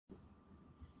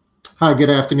Hi,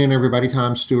 good afternoon, everybody.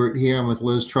 Tom Stewart here. I'm with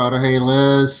Liz Trotter. Hey,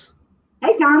 Liz.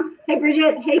 Hey, Tom. Hey,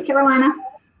 Bridget. Hey, Carolina.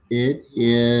 It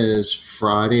is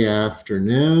Friday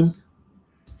afternoon,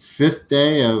 fifth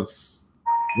day of,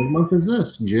 what month is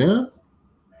this? June?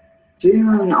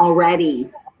 June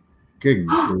already. Good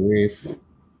grief.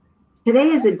 Today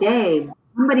is a day,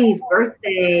 somebody's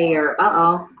birthday or,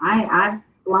 I've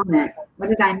blown it. What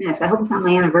did I miss? I hope it's not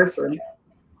my anniversary.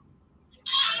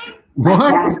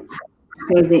 What?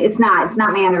 Crazy. It's not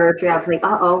my anniversary. I was like,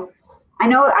 I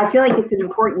know, I feel like it's an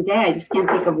important day. I just can't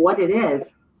think of what it is.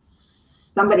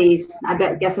 Guess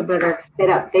I better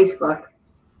hit up Facebook.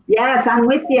 Yes, I'm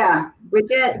with you,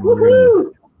 Bridget.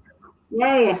 Woohoo!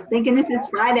 Yay, thank goodness it's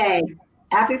Friday.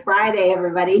 Happy Friday,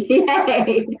 everybody.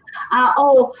 Yay.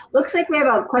 Looks like we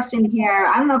have a question here.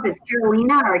 I don't know if it's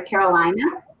Carolina or Carolina.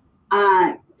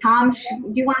 Tom,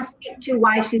 do you want to speak to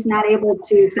why she's not able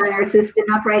to sign her assistant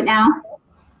up right now?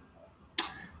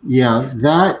 Yeah,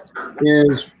 that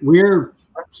is, we're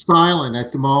silent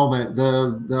at the moment.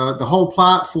 The whole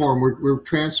platform, we're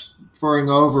transferring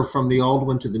over from the old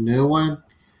one to the new one.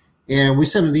 And we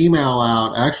sent an email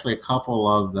out, actually a couple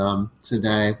of them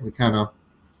today. We kind of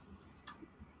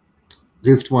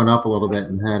goofed one up a little bit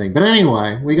in heading. But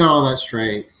anyway, we got all that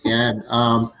straight. And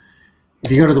if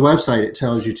you go to the website, it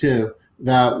tells you too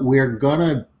that we're going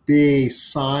to be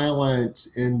silent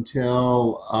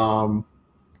until,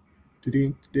 let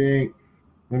me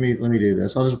do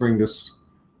this. I'll just bring this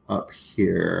up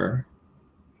here.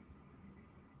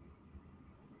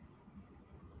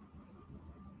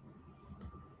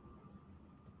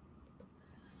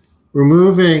 We're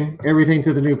moving everything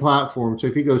to the new platform. So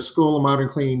if you go to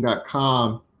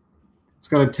schoolofmoderncleaning.com, it's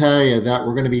going to tell you that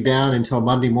we're going to be down until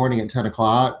Monday morning at 10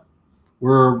 o'clock.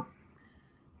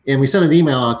 And we sent an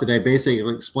email out today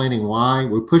basically explaining why.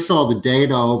 We pushed all the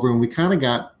data over and we kind of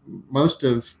got most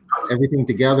of everything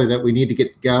together that we need to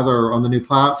get together on the new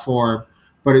platform.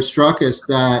 But it struck us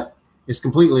that it's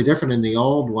completely different than the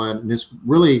old one. And it's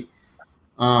really,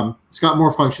 it's got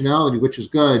more functionality, which is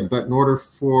good. But in order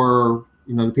for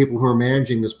the people who are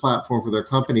managing this platform for their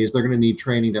companies, they're going to need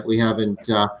training that we haven't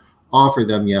offered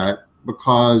them yet,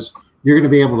 because you're going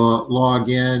to be able to log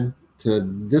in to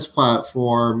this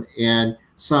platform and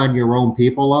sign your own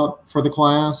people up for the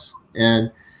class.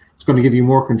 And it's going to give you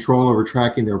more control over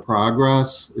tracking their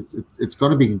progress. It's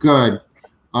going to be good.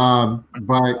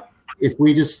 But if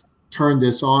we just turn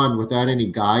this on without any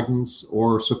guidance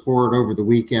or support over the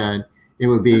weekend, it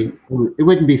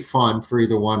wouldn't be fun for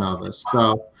either one of us.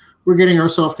 So we're getting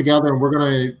ourselves together, and we're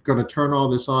going to turn all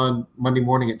this on Monday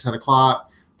morning at 10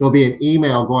 o'clock. There'll be an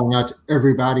email going out to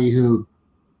everybody who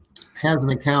has an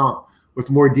account with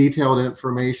more detailed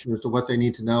information as to what they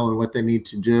need to know and what they need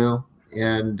to do.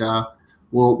 And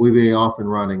we'll be off and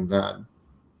running then.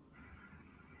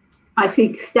 I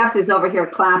see Steph is over here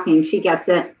clapping. She gets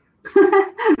it.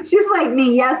 She's like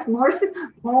me. Yes, more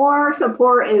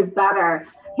support is better.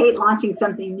 Hate launching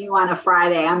something new on a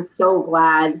Friday. I'm so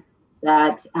glad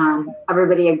that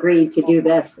everybody agreed to do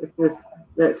this.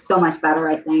 It's so much better,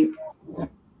 I think.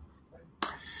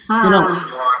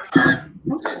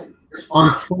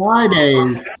 On Friday,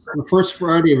 the first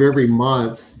Friday of every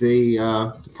month, the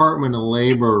Department of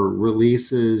Labor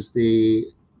releases the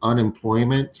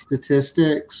unemployment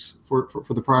statistics for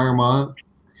the prior month.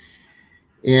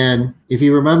 And if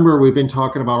you remember, we've been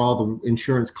talking about all the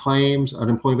insurance claims,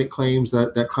 unemployment claims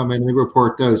that come in. We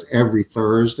report those every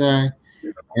Thursday.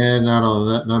 And I don't know,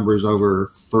 that number is over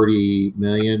 30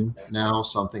 million now,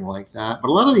 something like that. But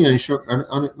a lot of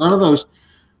none of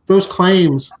those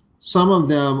claims, some of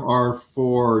them are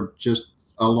for just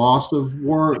a loss of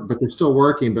work, but they're still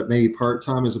working, but maybe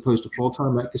part-time as opposed to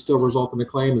full-time. That could still result in a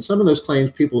claim. And some of those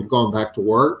claims, people have gone back to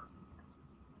work.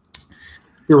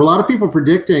 There were a lot of people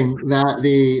predicting that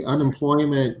the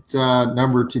unemployment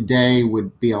number today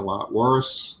would be a lot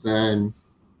worse than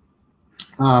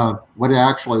what it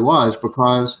actually was,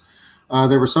 because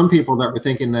there were some people that were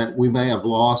thinking that we may have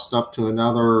lost up to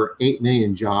another 8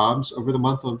 million jobs over the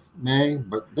month of May,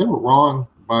 but they were wrong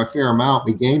by a fair amount.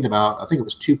 We gained about, I think it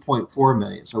was 2.4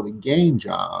 million. So we gained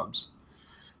jobs.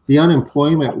 The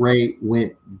unemployment rate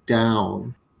went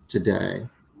down today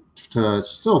to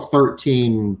still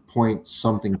 13 point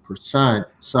something percent.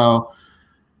 So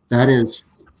that is,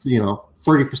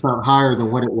 30% higher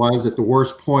than what it was at the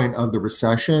worst point of the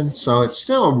recession. So it's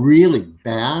still really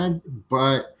bad,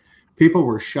 but people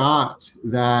were shocked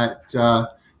that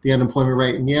the unemployment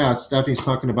rate, and yeah, Stephanie's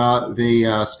talking about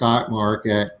the stock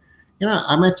market.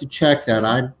 I meant to check that.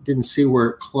 I didn't see where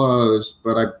it closed,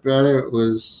 but I bet it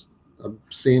was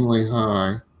obscenely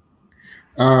high.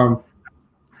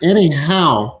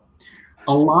 Anyhow,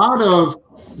 a lot of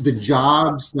the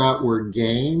jobs that were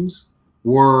gained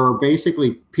were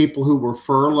basically people who were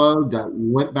furloughed that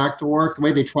went back to work. The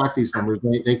way they track these numbers,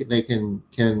 they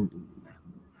can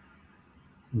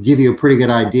give you a pretty good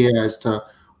idea as to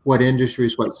what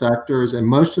industries, what sectors, and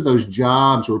most of those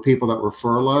jobs were people that were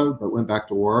furloughed that went back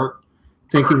to work.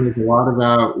 Thinking that a lot of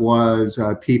that was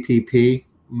PPP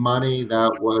money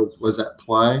that was at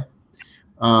play.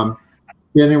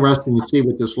 Be interesting to see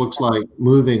what this looks like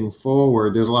moving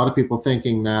forward. There's a lot of people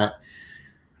thinking that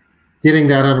getting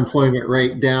that unemployment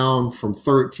rate down from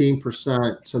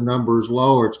 13% to numbers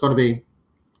lower, it's going to be,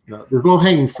 there's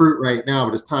low-hanging fruit right now,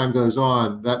 but as time goes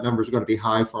on, that number is going to be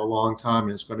high for a long time,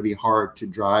 and it's going to be hard to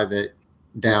drive it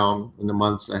down in the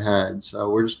months ahead. So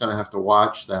we're just going to have to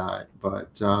watch that.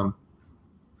 But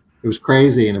it was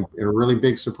crazy and a really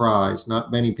big surprise.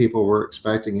 Not many people were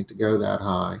expecting it to go that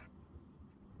high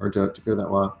or to go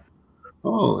that low.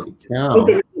 Holy cow.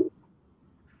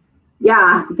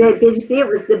 Yeah. Did you see it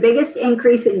was the biggest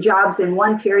increase in jobs in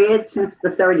one period since the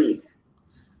 30s?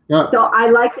 Yeah. So I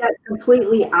like that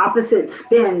completely opposite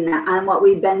spin on what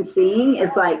we've been seeing.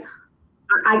 It's like,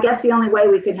 I guess the only way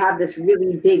we could have this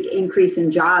really big increase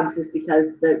in jobs is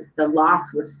because the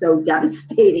loss was so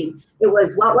devastating. It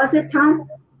was, what was it, Tom?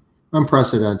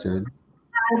 Unprecedented.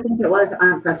 I think it was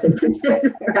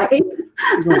unprecedented, right?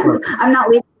 I'm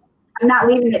not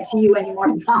leaving it to you anymore,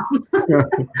 Tom.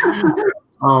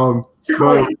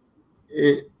 But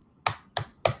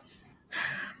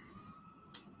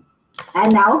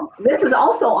and now this is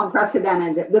also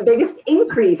unprecedented, the biggest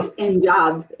increase in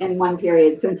jobs in one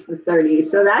period since the 30s.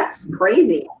 So that's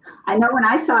crazy. I know when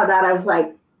I saw that, I was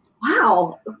like,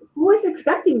 wow, who was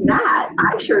expecting that?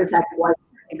 I sure as heck wasn't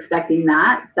expecting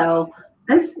that. So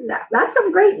that's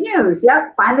some great news.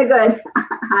 Yep, find the good.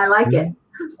 I like it.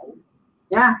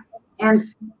 Yeah, and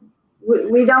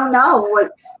we don't know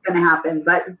what's going to happen,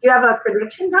 but do you have a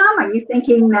prediction, Tom? Are you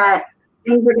thinking that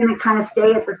things are going to kind of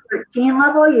stay at the 13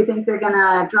 level? You think they're going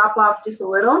to drop off just a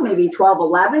little, maybe 12,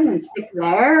 11 and stick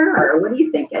there? Or what are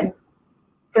you thinking?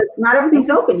 Because not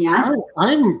everything's open yet.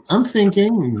 I'm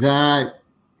thinking that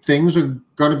things are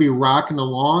going to be rocking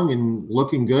along and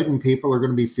looking good, and people are going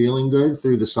to be feeling good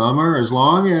through the summer, as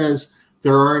long as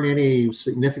there aren't any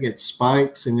significant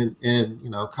spikes in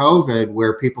COVID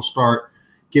where people start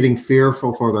getting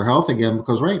fearful for their health again.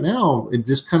 Because right now it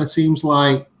just kind of seems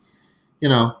like, it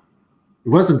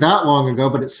wasn't that long ago,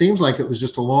 but it seems like it was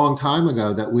just a long time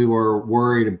ago that we were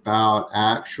worried about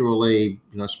actually,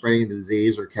 spreading the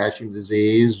disease or catching the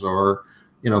disease, or,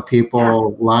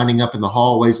 people lining up in the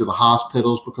hallways of the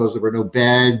hospitals because there were no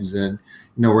beds, and,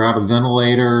 we're out of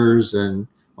ventilators, and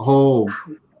a whole,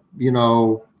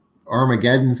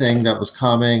 Armageddon thing that was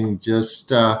coming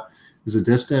just is a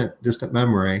distant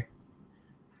memory.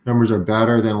 Numbers are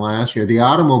better than last year. The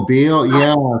automobile,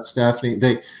 yeah, Stephanie,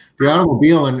 the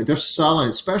automobile, and they're selling,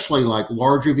 especially like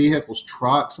larger vehicles,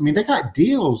 trucks. I mean, they got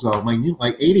deals though. I mean,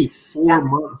 like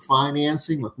 84-month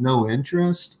financing with no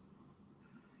interest.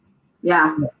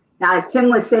 Yeah. Tim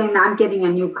was saying I'm getting a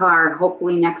new car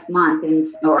hopefully next month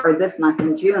or this month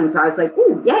in June. So I was like,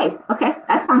 ooh, yay. Okay.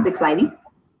 That sounds exciting.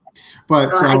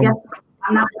 But so I guess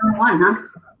I'm not the only one, huh?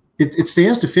 It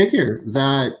stands to figure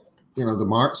that,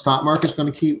 the stock market's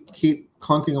going to keep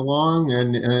clunking along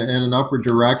and in an upward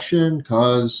direction,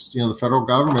 because the federal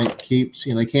government keeps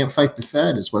they can't fight the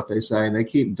Fed, is what they say, and they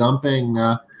keep dumping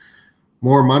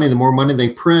more money. The more money they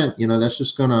print, that's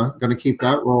just gonna keep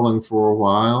that rolling for a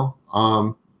while.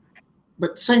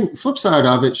 But same flip side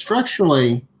of it,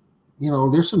 structurally,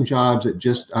 there's some jobs that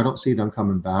just I don't see them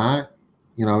coming back.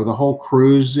 The whole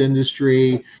cruise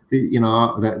industry,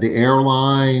 the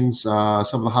airlines, some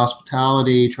of the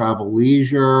hospitality, travel,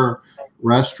 leisure,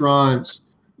 restaurants.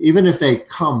 Even if they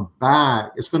come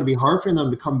back, it's going to be hard for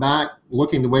them to come back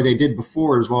looking the way they did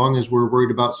before, as long as we're worried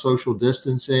about social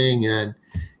distancing and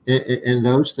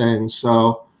those things.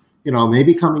 So,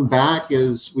 maybe coming back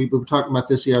is, we were talking about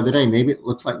this the other day, maybe it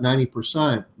looks like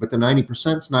 90%, but the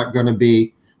 90% is not going to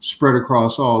be spread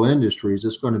across all industries.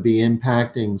 It's going to be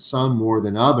impacting some more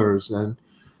than others. And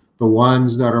the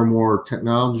ones that are more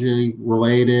technology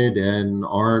related and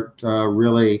aren't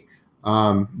really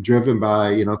driven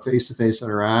by face-to-face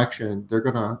interaction, they're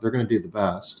gonna do the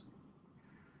best.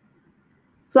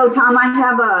 So Tom, I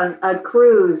have a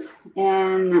cruise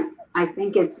in, I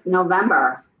think it's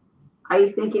November. Are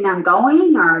you thinking I'm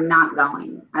going or not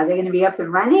going? Are they going to be up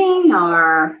and running,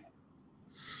 or?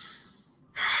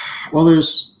 Well,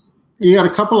 you got a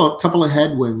couple of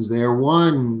headwinds there.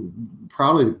 One,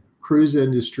 probably the cruise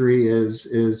industry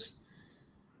is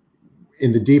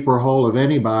in the deeper hole of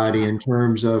anybody in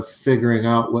terms of figuring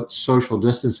out what social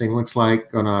distancing looks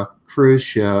like on a cruise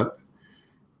ship.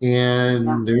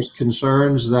 and there's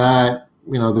concerns that,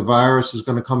 you know, the virus is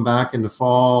going to come back in the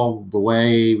fall the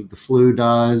way the flu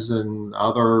does and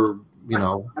other, you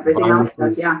know, everything else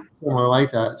does, yeah. Similar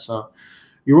like that. So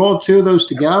you roll two of those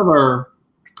together,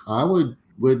 I would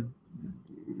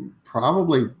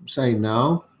probably say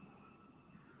no.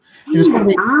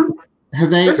 Have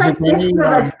they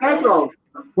scheduled?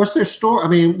 What's their story? I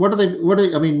mean,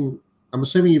 I mean, I'm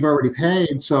assuming you've already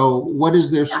paid. So what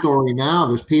is their story now?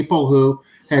 There's people who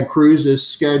had cruises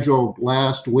scheduled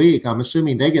last week. I'm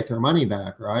assuming they get their money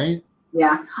back, right?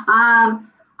 Yeah.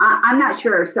 I'm not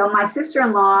sure. So my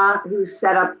sister-in-law, who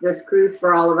set up this cruise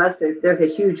for all of us, there's a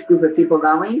huge group of people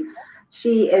going.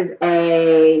 She is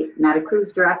not a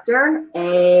cruise director,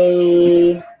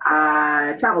 a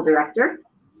travel director.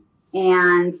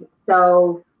 And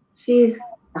so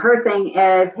her thing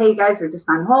is, hey guys, we're just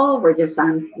on hold. We're just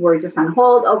on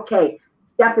hold. Okay.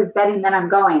 Steph is betting that I'm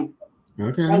going.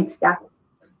 Okay. Thanks, Steph.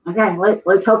 Okay.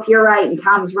 Let's hope you're right and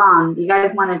Tom's wrong. You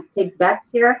guys want to take bets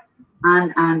here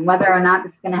on whether or not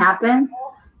this is going to happen?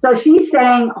 So she's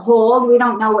saying hold. We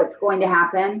don't know what's going to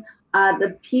happen.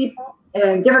 The people,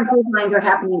 different cruise lines are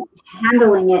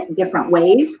handling it different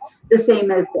ways, the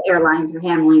same as the airlines are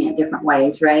handling it different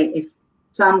ways, right? If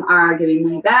some are giving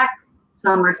money back,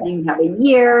 some are saying you have a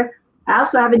year. I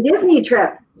also have a Disney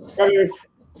trip that is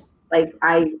like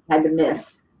I had to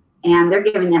miss, and they're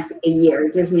giving us a year.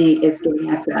 Disney is giving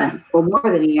us more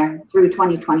than a year through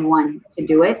 2021 to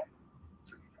do it.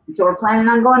 So we're planning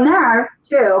on going there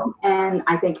too, and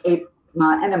I think end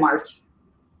of March.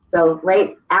 So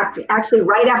actually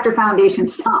right after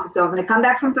Foundations stop. So I'm going to come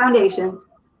back from Foundations.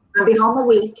 I'll be home a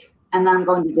week, and then I'm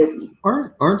going to Disney.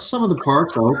 Aren't some of the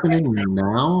parks opening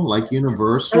now, like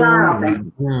Universal? They are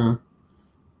open. Yeah.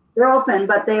 They're open,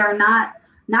 but they are not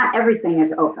everything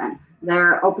is open.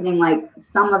 They're opening like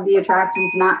some of the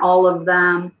attractions, not all of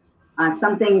them.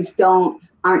 Some things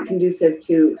aren't conducive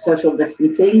to social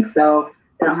distancing, so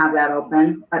they don't have that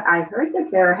open. But I heard that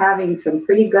they're having some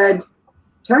pretty good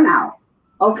turnout.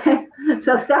 Okay,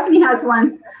 so Stephanie has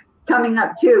one coming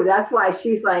up too. That's why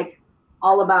she's like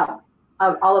all about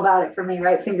it for me,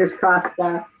 right? Fingers crossed.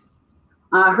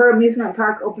 Her amusement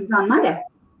park opens on Monday.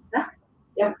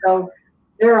 Yeah, so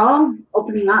they're all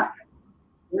opening up.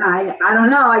 Yeah, I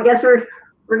don't know. I guess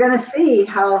we're gonna see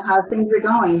how things are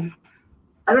going.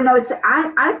 I don't know.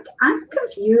 I'm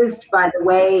confused by the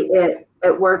way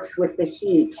it works with the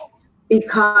heat,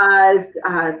 because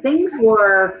things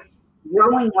were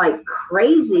growing like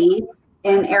crazy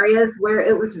in areas where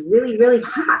it was really, really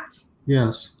hot.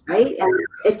 Yes. Right. And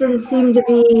it didn't seem to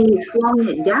be slowing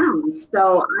it down.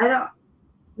 So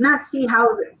not seeing how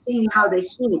the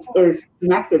heat is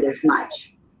connected as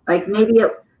much. Like maybe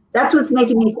that's what's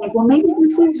making me think, well, maybe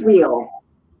this is real.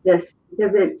 Because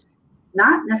it's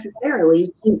not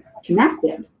necessarily heat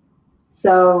connected.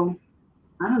 So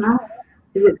I don't know.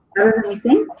 Is it better than we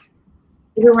think?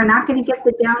 Either we're not going to get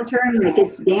the downturn and it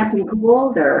gets damp and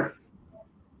cold, or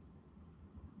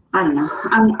I don't know.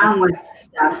 I'm with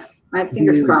Steph. My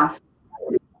fingers crossed.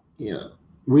 Yeah,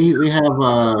 we have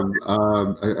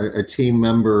a team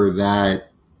member that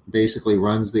basically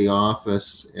runs the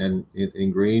office in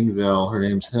Greenville. Her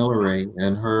name's Hillary,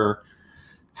 and her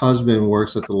husband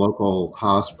works at the local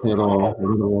hospital,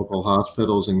 one of the local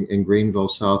hospitals in Greenville,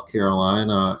 South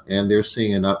Carolina, and they're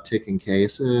seeing an uptick in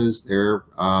cases. They're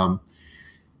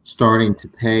starting to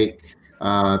take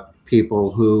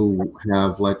people who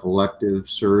have like elective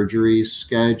surgeries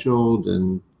scheduled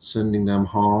and sending them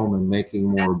home and making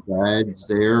more beds.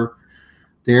 They're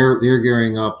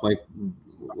gearing up like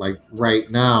right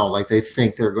now, like they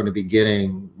think they're going to be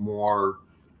getting more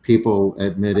people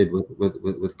admitted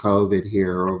with COVID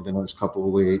here over the next couple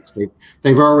of weeks.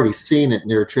 They've already seen it,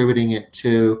 and they're attributing it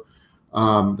to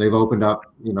they've opened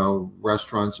up, you know,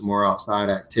 restaurants and more outside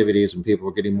activities, and people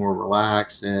are getting more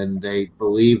relaxed, and they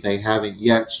believe they haven't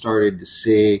yet started to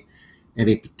see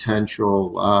any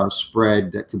potential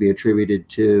spread that could be attributed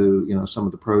to, you know, some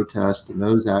of the protests and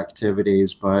those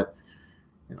activities, but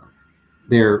you know,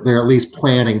 they're at least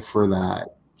planning for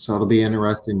that. So it'll be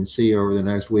interesting to see over the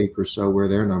next week or so where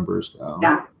their numbers go.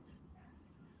 Yeah.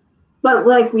 But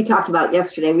like we talked about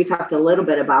yesterday, we talked a little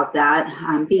bit about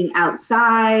that. Being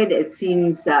outside, it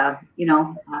seems, you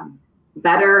know,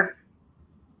 better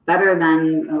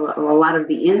than a lot of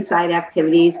the inside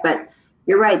activities. But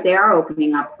you're right, they are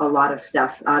opening up a lot of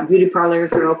stuff. Beauty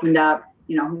parlors are opened up,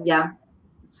 you know, yeah,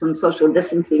 some social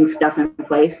distancing stuff in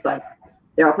place, but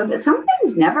they're open. But some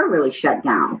things never really shut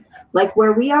down. Like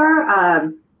where we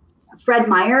are, Fred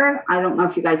Meyer, I don't know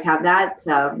if you guys have that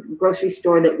grocery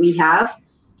store that we have.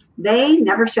 they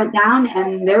never shut down,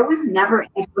 and there was never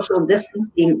any social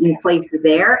distancing in place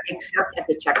there except at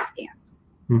the check stand.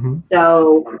 Mm-hmm.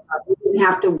 So you didn't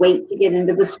have to wait to get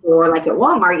into the store. Like at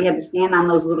Walmart, you had to stand on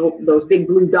those big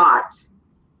blue dots,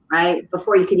 right,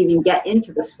 before you could even get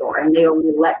into the store, and they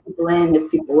only let people in as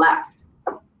people left.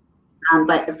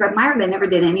 But at Fred Meyer, they never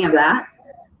did any of that,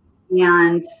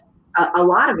 and a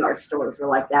lot of our stores were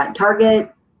like that.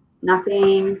 Target,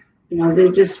 nothing. You know,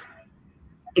 they just,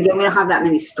 again, we don't have that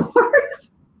many stores,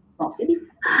 small city,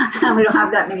 and we don't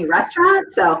have that many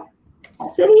restaurants, so small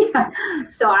city.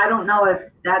 So I don't know if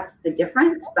that's the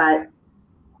difference, but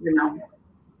you know,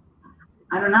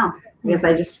 I don't know. I guess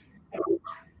I just.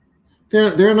 There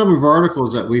are a number of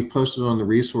articles that we've posted on the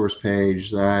resource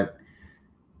page that,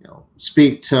 you know,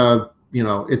 speak to, you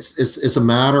know, it's a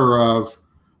matter of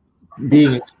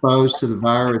being exposed to the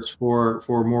virus for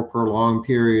a more prolonged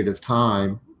period of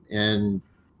time, and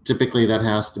typically that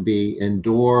has to be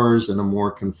indoors in a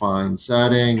more confined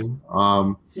setting.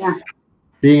 Yeah.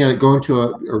 Going to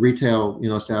a retail, you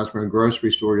know, establishment, a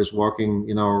grocery store, just walking,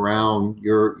 you know, around,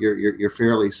 you're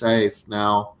fairly safe.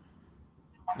 Now,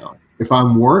 you know, if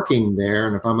I'm working there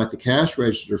and if I'm at the cash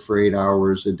register for 8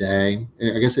 hours a day,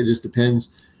 I guess it just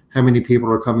depends how many people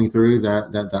are coming through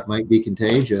that might be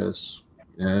contagious,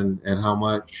 and how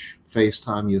much face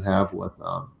time you have with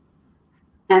them.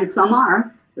 And some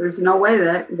are. There's no way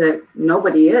that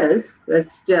nobody is.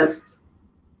 That's just,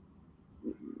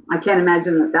 I can't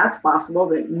imagine that that's possible,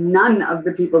 that none of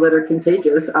the people that are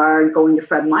contagious are going to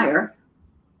Fred Meyer.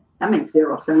 That makes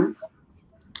zero sense.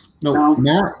 No, so,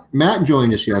 Matt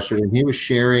joined us yesterday, and he was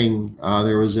sharing,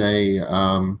 there was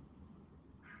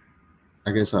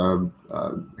I guess a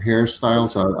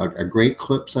hairstylist, a Great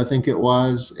Clips, I think it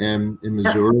was, in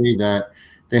Missouri, that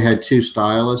they had 2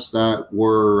 stylists that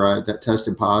were that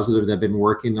tested positive. They've been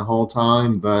working the whole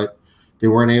time, but they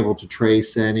weren't able to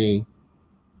trace any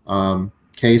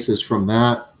cases from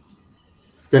that.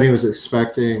 Then he was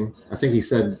expecting, I think he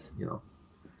said, you know,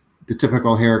 the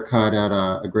typical haircut at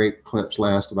a Great Clips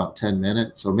lasts about 10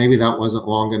 minutes. So maybe that wasn't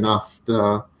long enough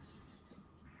to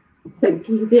get.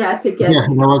 Yeah,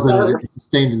 that wasn't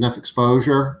sustained enough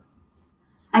exposure.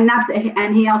 And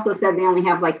he also said they only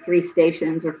have like 3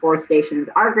 stations or 4 stations.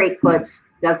 Our Great Clips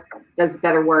does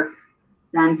better work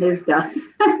than his does,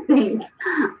 I think.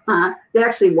 They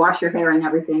actually wash your hair and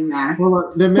everything there.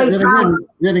 Well, then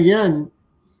again,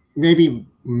 maybe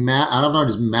Matt, I don't know,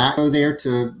 does Matt go there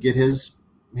to get his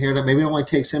hair done? Maybe it only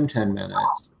takes him 10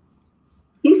 minutes.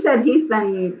 He said he's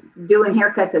been doing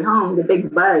haircuts at home, the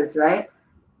Big Buzz, right?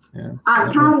 Yeah.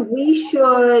 Tom, we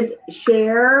should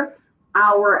share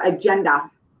our agenda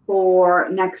for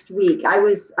next week.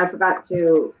 I forgot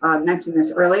to mention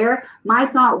this earlier. My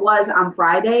thought was on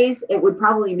Fridays, it would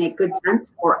probably make good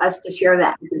sense for us to share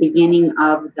that at the beginning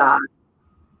of the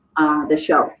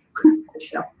show,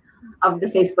 of the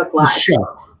Facebook Live.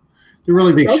 The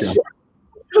really big show.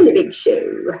 Really big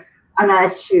shoe. I'm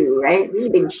not a shoe, right? Really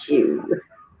big shoe.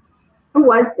 Who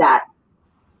was that?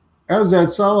 That was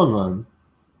Ed Sullivan.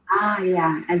 Ah,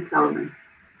 yeah, Ed Sullivan.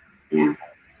 Yeah.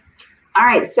 All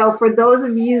right. So for those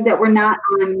of you that were not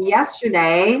on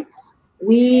yesterday,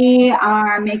 we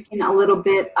are making a little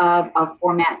bit of a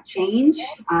format change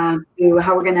to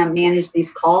how we're going to manage these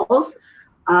calls.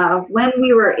 When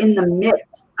we were in the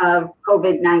midst of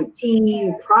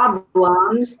COVID-19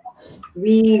 problems,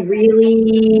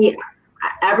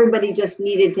 everybody just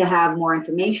needed to have more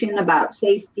information about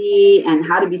safety and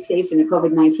how to be safe in the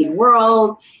COVID-19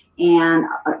 world. And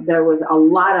there was a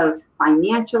lot of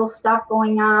financial stuff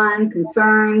going on,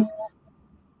 concerns,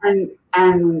 and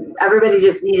everybody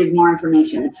just needed more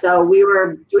information. So we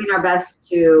were doing our best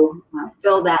to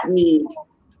fill that need.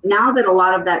 Now that a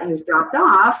lot of that has dropped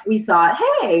off, we thought,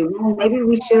 hey, well, maybe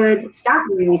we should stop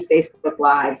doing these Facebook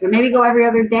Lives, or maybe go every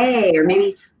other day, or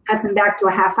maybe cut them back to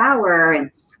a half hour. And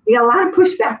we got a lot of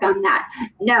pushback on that.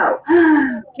 No,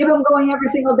 keep them going every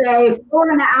single day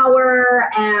for an hour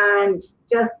and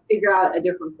just figure out a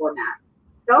different format.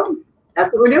 So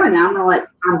that's what we're doing now. I'm going to let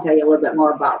Tom tell you a little bit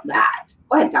more about that.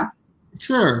 Go ahead, Tom.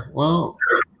 Sure. Well,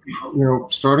 you know,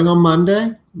 starting on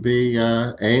Monday, the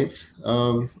 8th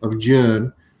of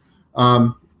June,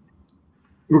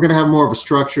 we're going to have more of a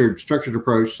structured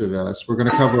approach to this. We're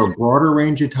going to cover a broader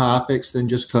range of topics than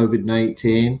just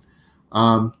COVID-19.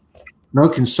 No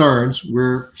concerns.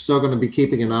 We're still going to be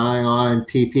keeping an eye on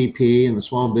PPP and the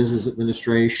Small Business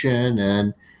Administration,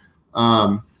 and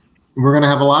we're going to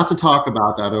have a lot to talk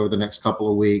about that over the next couple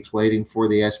of weeks, waiting for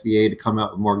the SBA to come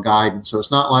out with more guidance. So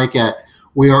it's not like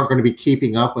we aren't going to be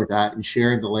keeping up with that and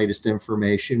sharing the latest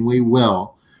information. We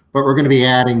will, but we're going to be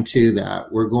adding to that.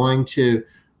 We're going to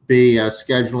be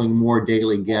scheduling more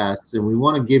daily guests, and we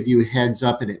want to give you heads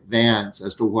up in advance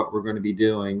as to what we're going to be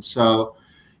doing, so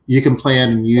you can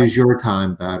plan and use your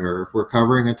time better. If we're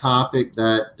covering a topic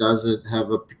that doesn't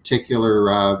have a particular,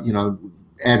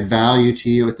 add value to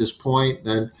you at this point,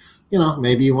 then,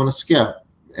 maybe you want to skip.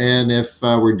 And if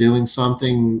we're doing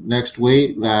something next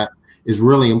week that is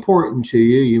really important to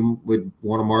you, you would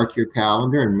want to mark your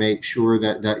calendar and make sure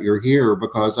that you're here,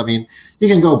 because you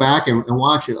can go back and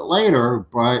watch it later,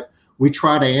 but we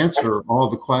try to answer all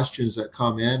the questions that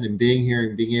come in, and being here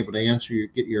and being able to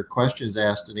get your questions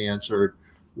asked and answered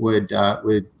would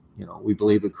we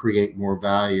believe would create more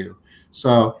value.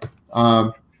 So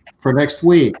for next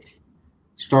week,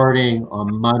 starting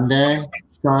on Monday,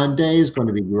 Sean Day is going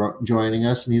to be joining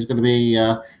us, and he's going to be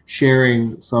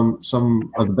sharing some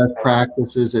of the best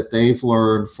practices that they've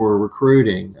learned for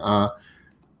recruiting.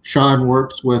 Sean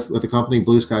works with the company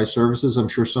Blue Sky Services. I'm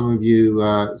sure some of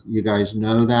you guys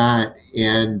know that,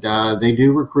 and they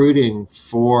do recruiting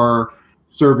for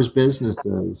service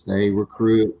businesses. They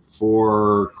recruit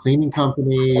for cleaning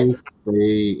companies.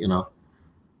 They,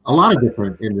 a lot of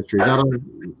different industries. I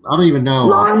don't even know.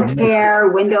 Lawn care,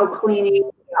 window cleaning,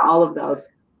 all of those.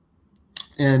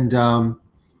 And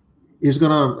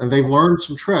they've learned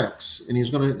some tricks, and he's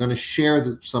gonna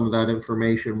share some of that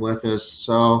information with us.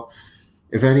 So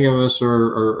if any of us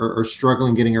are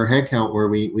struggling getting our head count where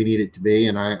we need it to be,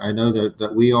 and I know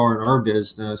that we are in our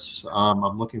business,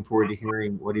 I'm looking forward to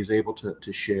hearing what he's able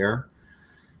to share.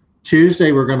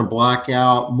 Tuesday, we're going to block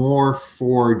out more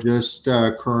for just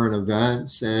current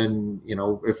events. And,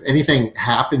 if anything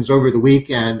happens over the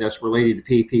weekend that's related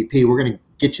to PPP, we're going to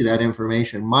get you that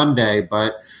information Monday.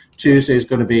 But Tuesday is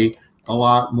going to be a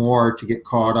lot more to get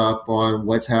caught up on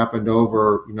what's happened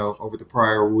over the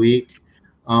prior week.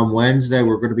 Wednesday,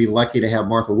 we're going to be lucky to have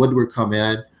Martha Woodward come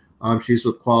in. She's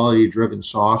with Quality Driven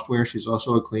Software. She's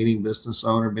also a cleaning business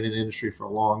owner, been in the industry for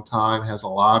a long time, has a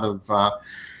lot of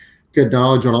good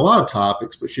knowledge on a lot of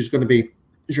topics, but she's going to be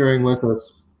sharing with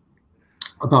us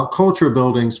about culture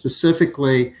building,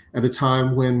 specifically at a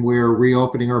time when we're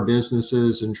reopening our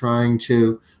businesses and trying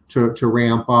to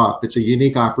ramp up. It's a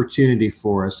unique opportunity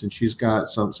for us, and she's got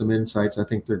some insights I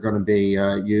think they're going to be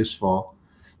useful.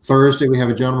 Thursday, we have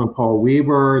a gentleman, Paul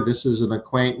Weber. This is an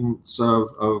acquaintance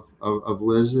of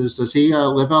Liz's. Does he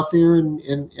live out there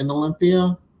in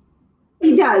Olympia?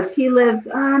 He does. He lives,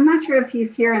 I'm not sure if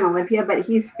he's here in Olympia, but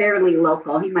he's fairly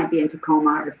local. He might be in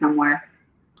Tacoma or somewhere.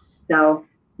 So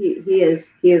he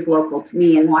is local to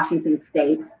me in Washington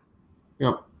State.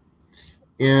 Yep.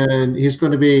 And he's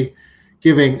going to be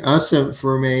giving us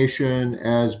information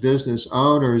as business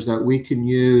owners that we can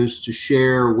use to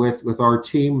share with our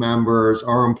team members,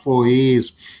 our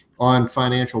employees, on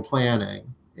financial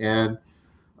planning. And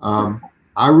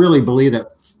I really believe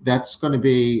that that's going to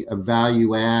be a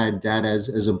value add, that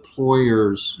as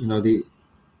employers,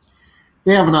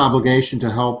 they have an obligation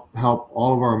to help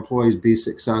all of our employees be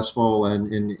successful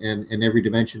and in every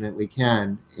dimension that we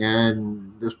can.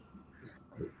 And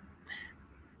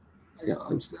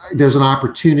there's an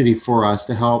opportunity for us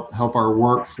to help our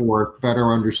workforce better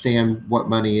understand what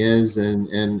money is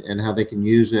and how they can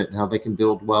use it, and how they can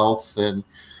build wealth and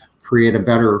create a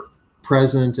better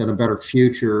present and a better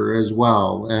future as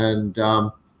well. And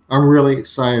I'm really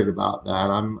excited about that.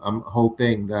 I'm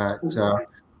hoping that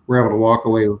we're able to walk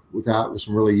away with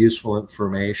some really useful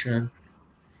information.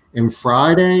 And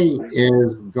Friday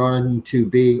is going to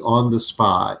be on the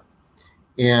spot.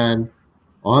 And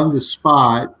on the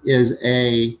spot is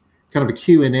a kind of a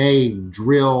Q&A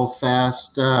drill,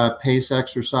 fast pace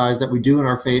exercise that we do in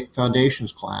our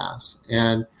foundations class.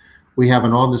 And we have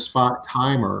an on-the-spot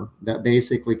timer that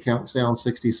basically counts down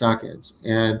 60 seconds.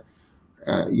 And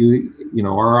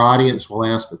our audience will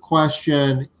ask a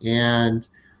question, and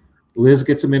Liz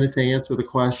gets a minute to answer the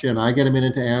question. I get a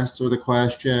minute to answer the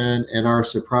question, and our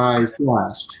surprise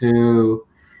guest, who,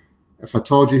 if I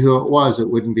told you who it was, it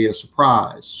wouldn't be a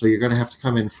surprise. So you're going to have to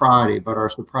come in Friday, but our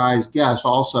surprise guest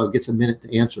also gets a minute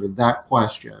to answer that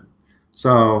question.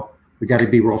 So we got to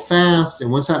be real fast.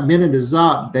 And once that minute is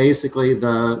up, basically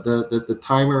the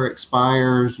timer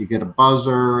expires, you get a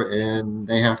buzzer, and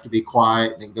they have to be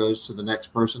quiet, and it goes to the next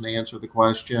person to answer the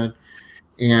question.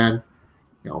 And,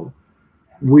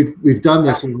 we've done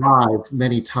this live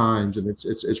many times, and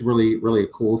it's really, really a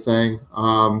cool thing.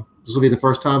 This will be the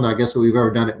first time that I guess that we've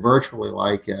ever done it virtually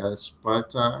like this,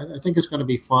 but I think it's going to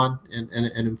be fun and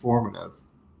informative.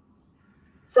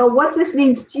 So what this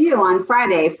means to you on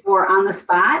Friday for On the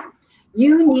Spot,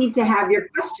 you need to have your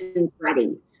questions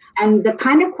ready. And the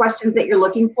kind of questions that you're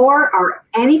looking for are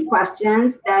any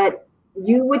questions that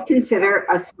you would consider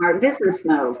a smart business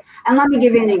move. And let me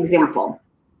give you an example.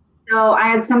 So I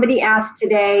had somebody ask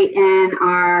today in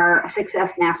our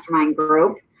Success Mastermind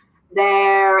group.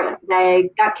 They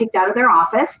got kicked out of their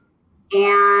office,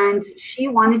 and she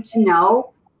wanted to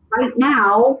know right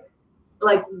now,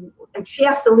 like, she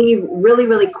has to leave really,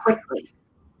 really quickly.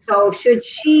 So should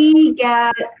she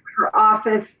get her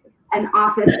office, an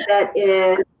office that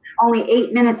is only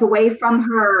 8 minutes away from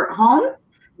her home,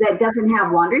 that doesn't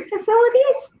have laundry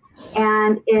facilities,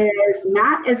 and is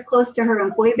not as close to her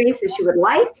employee base as she would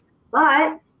like,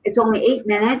 but it's only 8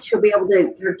 minutes. She'll be able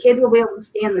to, her kid will be able to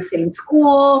stay in the same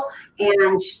school,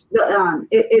 and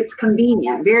it's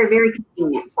convenient, very, very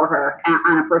convenient for her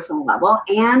on a personal level.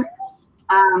 And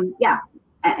yeah,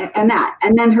 and that.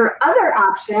 And then her other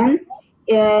option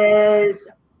is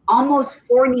almost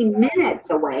 40 minutes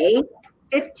away,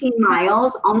 15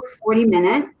 miles, almost 40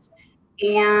 minutes.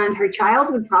 And her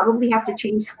child would probably have to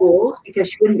change schools because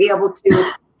she wouldn't be able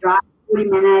to drive 40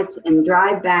 minutes and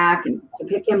drive back and to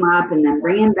pick him up and then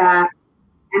bring him back.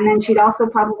 And then she'd also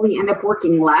probably end up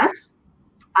working less.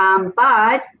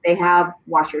 But they have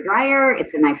washer dryer.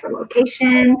 It's a nicer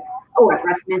location. Oh, I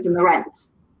forgot to mention the rent.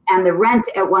 And the rent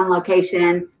at one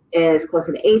location is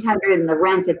closer to $800, and the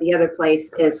rent at the other place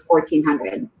is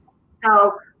 $1,400.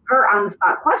 So her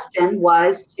on-the-spot question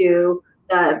was to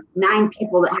the 9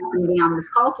 people that happen to be on this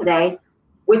call today,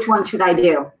 which one should I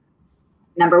do?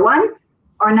 Number 1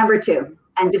 or number 2?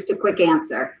 And just a quick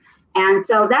answer. And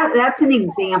so that's an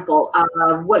example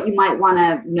of what you might want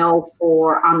to know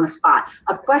for on the spot.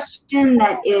 A question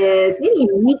that is maybe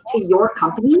unique to your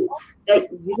company that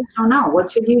you just don't know.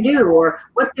 What should you do? Or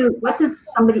what does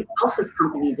somebody else's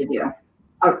company to do?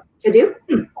 Or to do?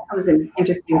 That was an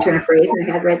interesting turn of phrase I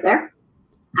had right there.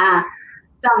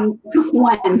 Audra,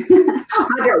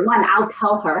 one, I'll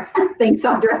tell her. Thanks,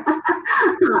 Audra.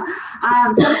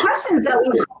 Some questions that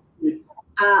we've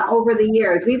over the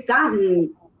years, we've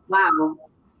gotten, wow,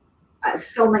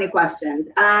 so many questions.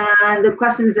 The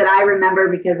questions that I remember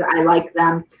because I like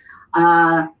them,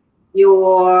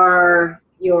 your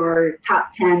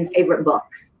top 10 favorite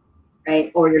books,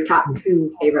 right? Or your top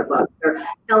 2 favorite books, or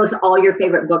tell us all your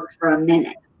favorite books for a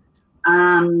minute.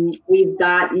 We've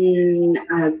gotten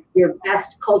your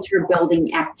best culture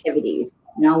building activities.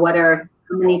 You know, how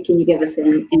many can you give us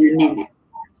in a minute?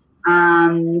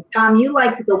 Tom, you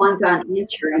like the ones on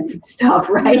insurance and stuff,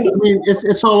 right? I mean,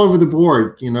 it's all over the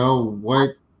board. You know,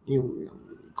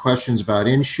 questions about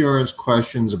insurance,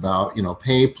 questions about,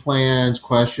 pay plans,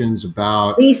 questions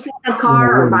about leasing a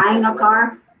car or buying a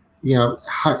car.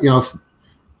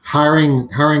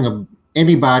 Hiring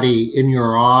anybody in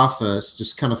your office,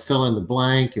 just kind of fill in the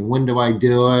blank, and when do I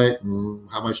do it, and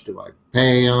how much do I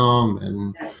pay them?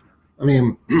 And I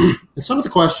mean, some of the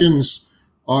questions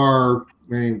are,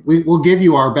 we will give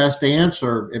you our best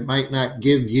answer. It might not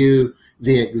give you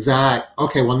the exact,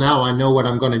 okay, well, now I know what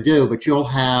I'm going to do, but you'll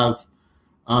have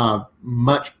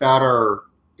much better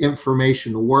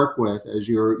information to work with as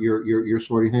you're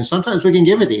sorting things. Sometimes we can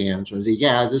give you the answer and say,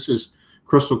 yeah, this is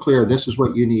crystal clear. This is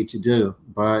what you need to do.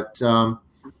 But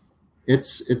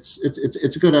it's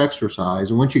a good exercise.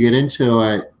 And once you get into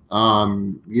it,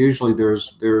 usually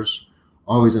there's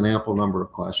always an ample number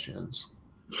of questions.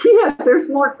 Yeah, there's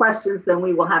more questions than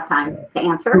we will have time to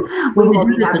answer. We will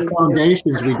do the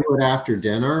foundations. We do it after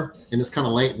dinner, and it's kind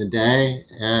of late in the day.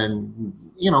 And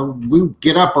we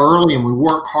get up early and we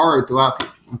work hard throughout the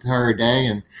entire day.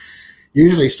 And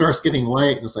usually it starts getting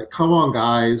late, and it's like, come on,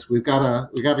 guys, we gotta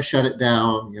shut it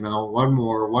down. One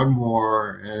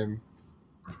more, and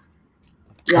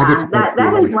yeah,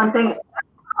 that is one thing.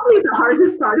 Probably the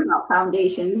hardest part about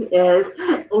foundations is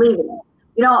leaving.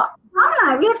 Tom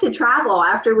and I, we have to travel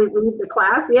after we leave the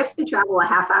class. We have to travel a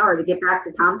half hour to get back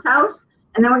to Tom's house,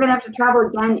 and then we're gonna have to travel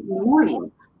again in the morning.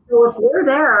 So if we're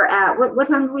there at what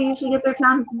time do we usually get there,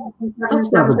 Tom?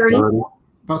 7:30.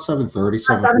 About 7:30,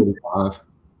 7:45.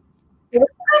 We're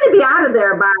trying to be out of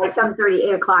there by 7:30,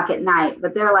 8 o'clock at night,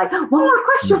 but they're like, one more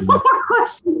question, one more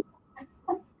question.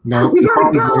 No, we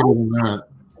gotta go. Than that.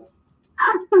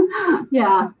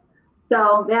 Yeah.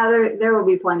 So yeah, there will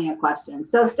be plenty of questions.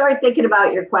 So start thinking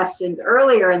about your questions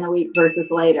earlier in the week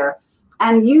versus later.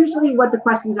 And usually what the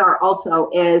questions are also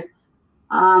is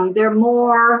they're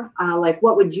more like,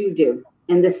 what would you do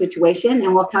in this situation?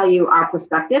 And we'll tell you our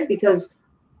perspective, because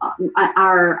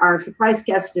our surprise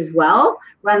guest as well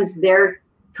runs their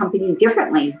company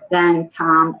differently than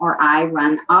Tom or I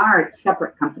run our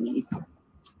separate companies.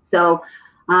 So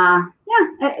yeah,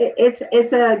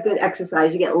 it's a good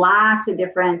exercise. You get lots of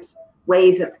different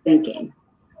ways of thinking.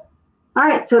 All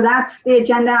right, so that's the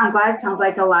agenda. I'm glad it sounds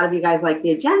like a lot of you guys like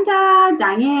the agenda.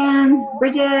 Diane,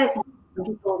 Bridget, some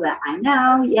people that I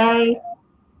know, yay.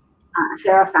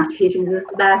 Sarah, Foundations is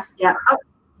the best. Yeah.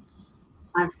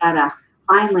 I've got a,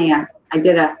 finally, in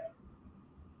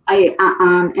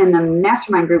the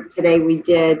mastermind group today, we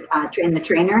did train the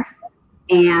trainer.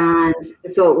 And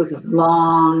so it was a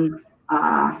long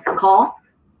call,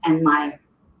 and my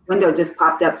window just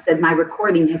popped up, said my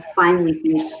recording has finally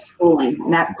finished spooling.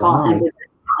 And that call ended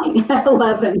at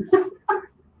 11.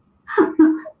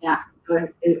 Yeah, so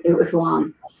it was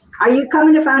long. Are you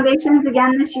coming to Foundations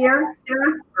again this year,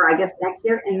 Sarah? Or I guess next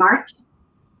year in March?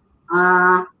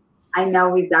 I know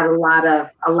we've got a lot of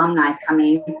alumni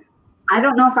coming. I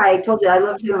don't know if I told you, I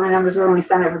looked at my numbers when we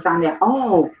signed up for Foundation.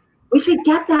 Oh, we should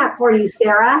get that for you,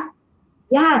 Sarah.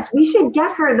 Yes, we should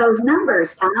get her those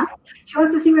numbers, Tom. She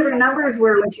wants to see what her numbers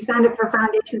were when she signed up for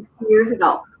Foundations 2 years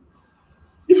ago.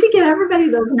 We should get everybody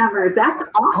those numbers. That's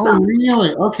awesome. Oh,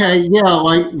 really? Okay, yeah,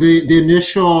 like the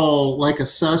initial like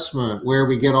assessment where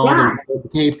we get all the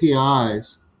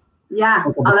KPIs. Yeah.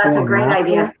 Oh, that's a great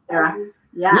idea, Sarah.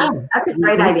 Yeah, that's a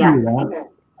great idea.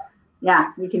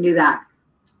 Yeah, we can do that.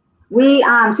 We,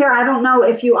 Sarah, I don't know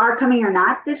if you are coming or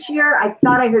not this year. I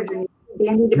thought I heard your name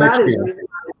bandied about it.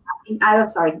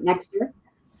 Next year.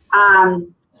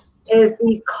 Is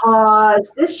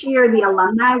because this year the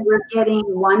alumni, we're getting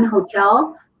one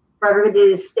hotel for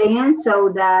everybody to stay in, so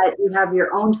that you have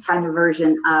your own kind of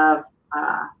version of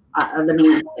the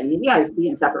main thing. You guys be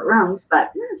in separate rooms,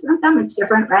 but it's not that much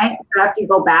different, right? So after you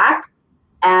go back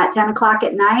at 10 o'clock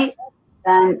at night,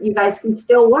 then you guys can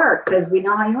still work, because we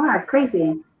know how you are,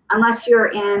 crazy. Unless you're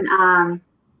in,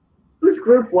 whose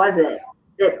group was it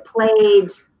that played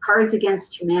Cards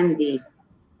Against Humanity?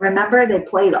 Remember, they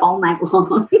played all night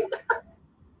long.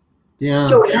 Yeah.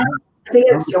 Joanne. I think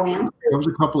it's Joanne. That was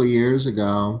a couple of years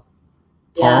ago.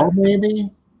 Paul,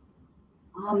 maybe?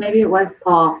 Oh, maybe it was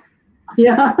Paul.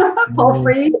 Yeah, Paul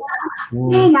Freed.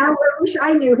 Dang, I wish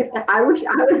I knew. I wish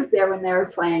I was there when they were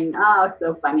playing. Oh,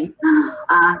 so funny.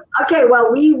 Okay,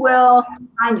 well, we will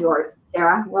find yours,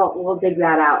 Sarah. We'll dig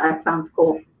that out. That sounds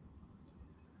cool.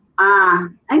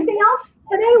 Anything else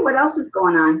today? What else is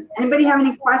going on? Anybody have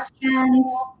any questions?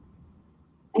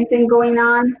 Anything going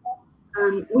on?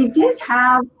 I did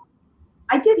have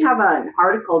an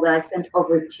article that I sent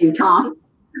over to Tom.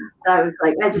 That I was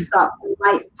like, I just thought it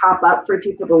might pop up for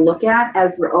people to look at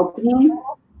as we're opening.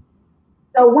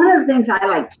 So one of the things I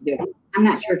like to do, I'm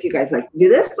not sure if you guys like to do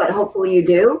this, but hopefully you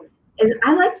do, is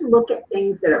I like to look at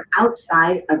things that are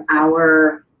outside of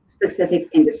our specific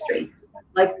industry.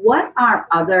 Like, what are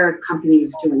other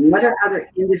companies doing? What are other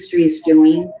industries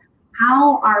doing?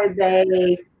 How are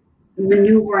they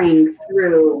maneuvering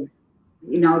through,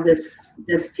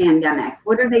 this pandemic?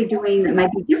 What are they doing that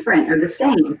might be different or the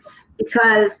same?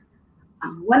 Because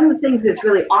one of the things that's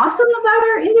really awesome about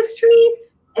our industry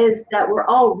is that we're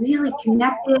all really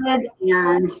connected,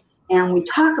 and we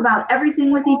talk about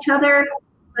everything with each other,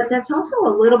 but that's also a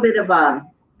little bit of a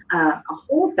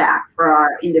holdback for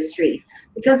our industry,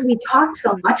 because we talk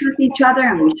so much with each other,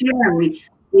 and we share, and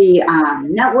we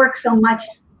network so much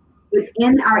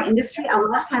within our industry. A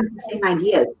lot of times the same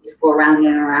ideas just go around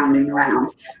and around and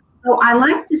around. So I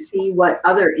like to see what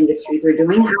other industries are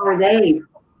doing. How are they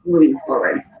moving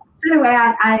forward? So anyway,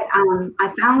 I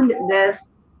found this.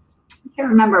 I can't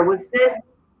remember.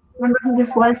 Remember who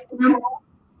this was?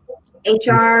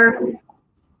 HR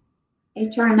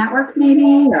Network,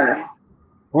 maybe, or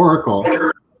Oracle.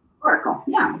 Oracle.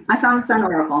 Yeah, I found this on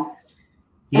Oracle.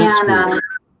 NetSuite.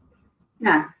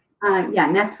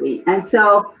 And NetSuite. And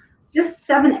so, just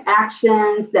 7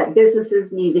 actions that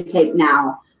businesses need to take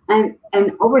now. And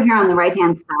over here on the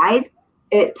right-hand side,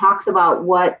 it talks about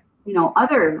what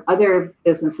other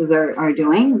businesses are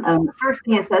doing. The first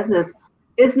thing it says is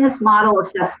business model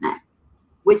assessment,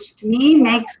 which to me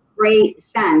makes great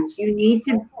sense. You need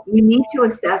to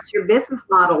assess your business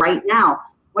model right now.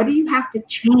 What do you have to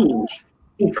change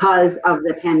because of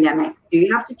the pandemic? Do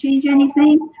you have to change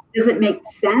anything? Does it make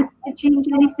sense to change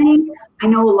anything? I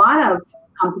know a lot of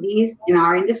companies in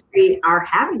our industry are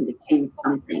having to change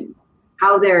some things,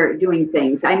 how they're doing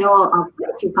things. I know a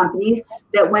few companies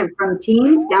that went from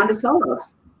teams down to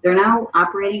solos. They're now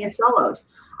operating as solos.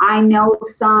 I know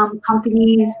some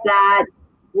companies that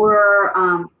were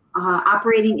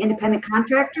operating independent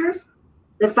contractors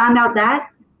that found out that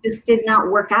just did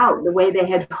not work out the way they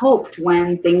had hoped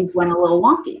when things went a little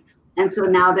wonky. And so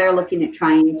now they're looking at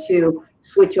trying to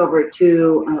switch over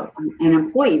to an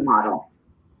employee model.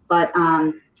 But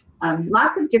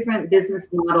lots of different business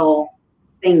model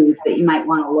things that you might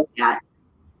want to look at.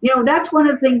 That's one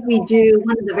of the things we do,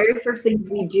 one of the very first things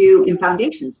we do in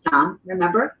Foundations, Tom,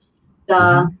 remember?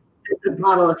 The business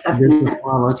model assessment. Business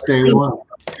model, that's day one.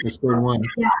 That's day one.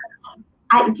 Yeah.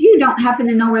 You don't happen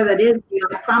to know where that is.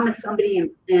 I promised somebody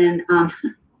in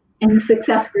the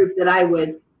success group that I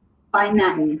would find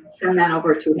that and send that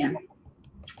over to him.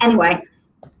 Anyway,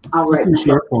 I'll write it's on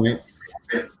SharePoint.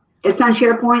 It's on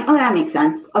SharePoint. Oh, that makes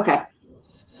sense. Okay.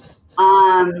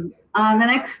 The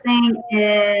next thing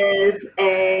is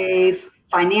a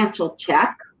financial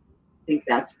check. I think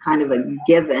that's kind of a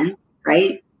given,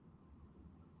 right?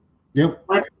 Yep.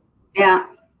 What? Yeah.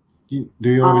 Do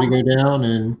you want me to go down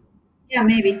and? Yeah,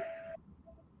 maybe.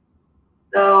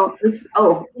 So this.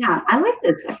 Oh, yeah. I like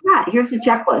this. I forgot. Here's the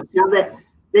checklist. Now the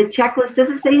checklist, does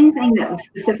it say anything that was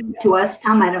specific to us,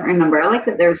 Tom? I don't remember. I like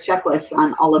that there's checklists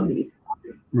on all of these.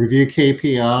 Review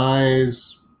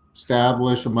KPIs,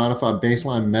 establish or modify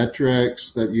baseline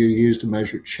metrics that you use to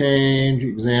measure change,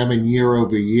 examine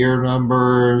year-over-year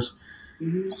numbers,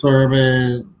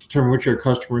 determine which your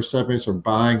customer segments are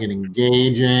buying and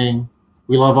engaging.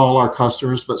 We love all our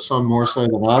customers, but some more so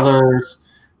than others.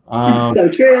 So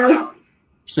true.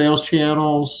 Sales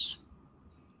channels,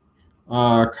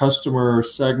 customer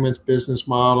segments, business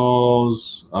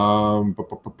models,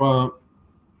 talk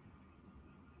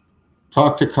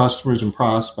to customers and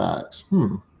prospects.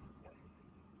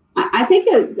 I think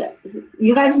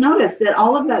you guys notice that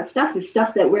all of that stuff is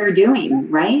stuff that we're doing,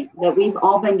 right? That we've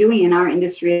all been doing in our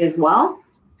industry as well.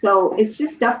 So it's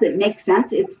just stuff that makes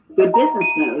sense. It's good business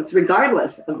moves,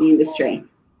 regardless of the industry.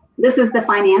 This is the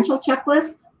financial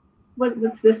checklist.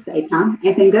 What's this say, Tom?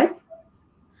 Anything good?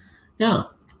 Yeah.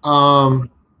 Talking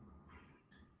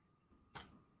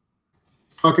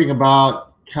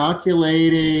about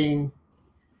calculating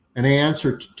an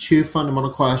answer to two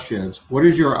fundamental questions. What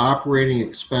is your operating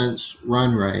expense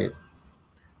run rate?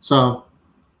 So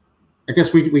I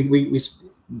guess we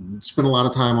spend a lot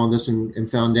of time on this in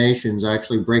foundations,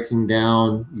 actually breaking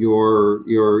down your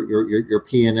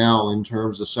P&L in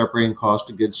terms of separating cost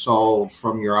of goods sold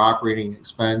from your operating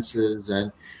expenses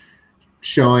and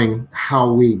showing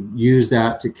how we use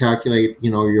that to calculate,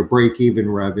 your break-even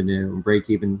revenue and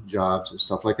break-even jobs and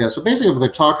stuff like that. So basically what they're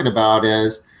talking about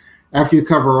is after you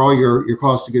cover all your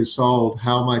cost of goods sold,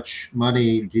 how much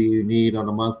money do you need on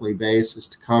a monthly basis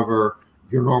to cover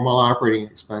your normal operating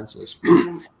expenses?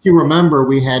 If you remember,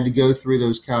 we had to go through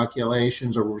those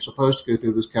calculations, or we were supposed to go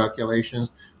through those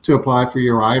calculations to apply for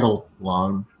your EIDL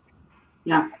loan.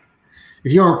 Yeah.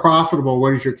 If you aren't profitable,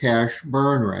 what is your cash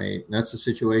burn rate? And that's a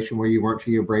situation where you weren't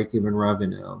to your break-even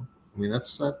revenue. I mean,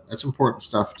 that's important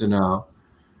stuff to know.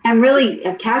 And really,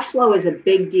 cash flow is a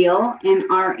big deal in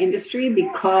our industry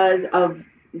because of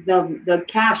the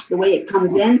cash, the way it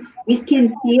comes in. We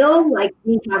can feel like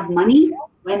we have money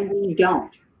when we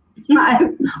don't.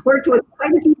 I've worked with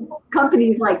quite a few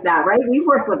companies like that, right? We've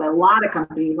worked with a lot of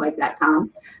companies like that,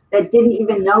 Tom, that didn't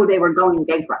even know they were going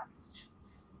bankrupt.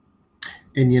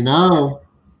 And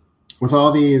with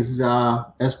all these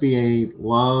SBA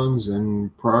loans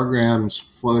and programs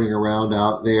floating around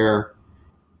out there,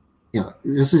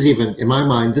 this is even, in my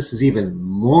mind, this is even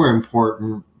more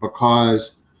important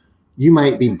because you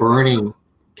might be burning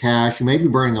cash. You may be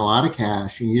burning a lot of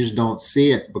cash and you just don't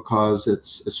see it because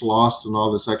it's lost in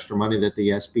all this extra money that the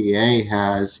SBA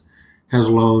has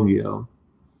loaned you.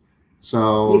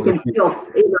 So you can feel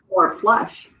even more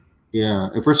flush. Yeah,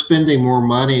 if we're spending more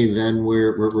money than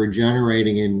we're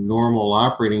generating in normal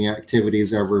operating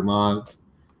activities every month,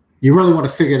 you really want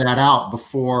to figure that out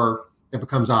before it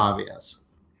becomes obvious.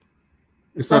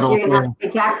 Especially you're going to have to pay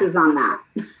taxes on that.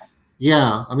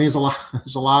 Yeah, I mean, there's a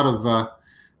lot of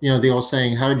the old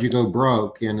saying, "How did you go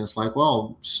broke?" And it's like,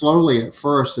 well, slowly at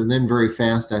first, and then very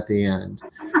fast at the end.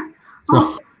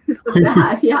 So,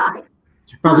 yeah.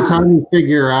 By the time you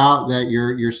figure out that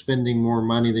you're spending more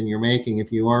money than you're making,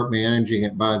 if you aren't managing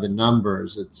it by the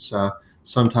numbers, it's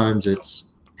sometimes it's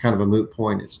kind of a moot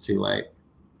point. It's too late.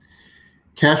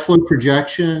 Cash flow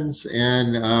projections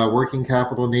and working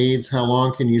capital needs. How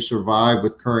long can you survive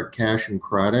with current cash and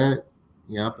credit?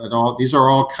 Yep, these are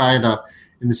all kind of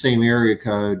in the same area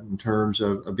code in terms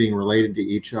of being related to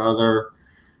each other.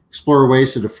 Explore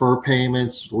ways to defer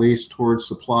payments, lease towards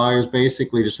suppliers,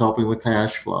 basically just helping with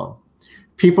cash flow.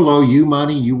 People owe you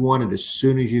money, you want it as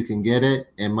soon as you can get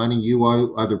it, and money you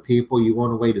owe other people, you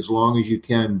want to wait as long as you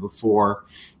can before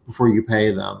you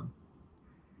pay them.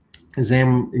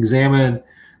 Re-examine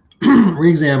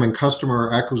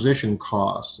customer acquisition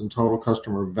costs and total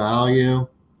customer value.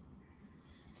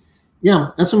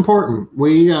 Yeah, that's important.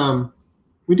 We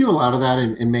do a lot of that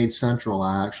in Made Central,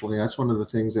 actually. That's one of the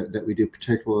things that we do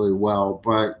particularly well.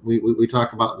 But we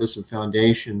talk about this in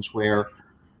foundations where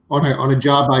on a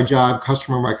job-by-job,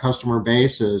 customer-by-customer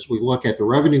basis, we look at the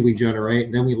revenue we generate,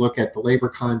 and then we look at the labor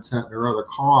content and our other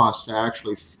costs to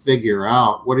actually figure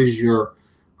out what is your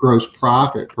gross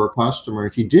profit per customer.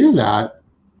 If you do that,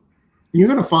 you're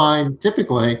going to find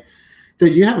typically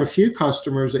that you have a few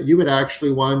customers that you would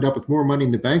actually wind up with more money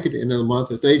in the bank at the end of the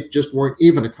month if they just weren't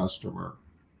even a customer.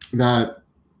 That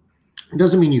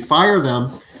doesn't mean you fire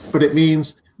them, but it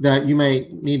means that you may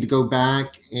need to go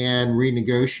back and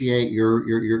renegotiate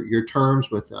your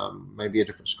terms with them. Maybe a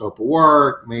different scope of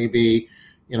work, maybe,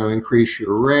 you know, increase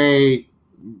your rate,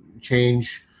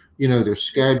 change, you know, their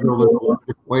schedule. There's a lot of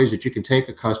different ways that you can take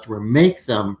a customer and make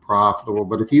them profitable.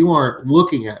 But if you aren't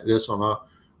looking at this on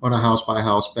a house by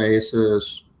house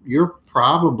basis, you're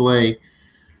probably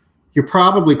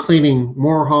cleaning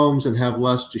more homes and have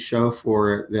less to show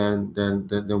for it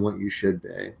than what you should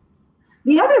be.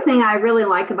 The other thing I really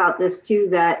like about this too,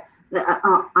 that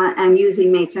I'm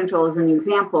using Made Central as an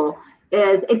example,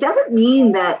 is it doesn't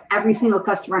mean that every single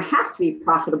customer has to be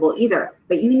profitable either,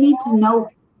 but you need to know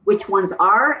which ones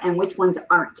are and which ones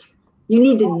aren't. You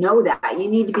need to know that. You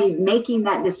need to be making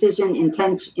that decision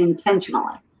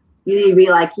intentionally. You need to be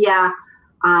like, yeah,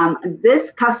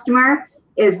 this customer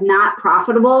is not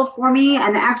profitable for me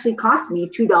and it actually costs me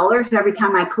 $2 every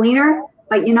time I clean her.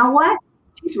 But you know what?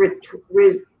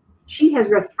 She has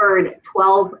referred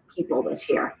 12 people this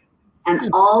year, and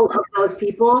all of those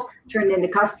people turned into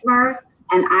customers,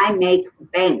 and I make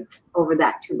bank over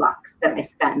that $2 that I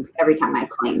spend every time I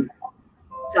clean.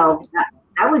 So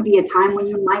that would be a time when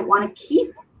you might want to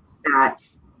keep that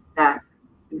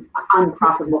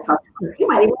unprofitable customer. You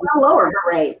might even want to lower her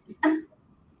rate.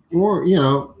 Or, you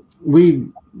know, we,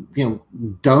 you know,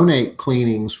 donate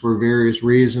cleanings for various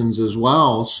reasons as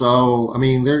well. So, I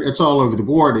mean, it's all over the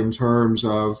board in terms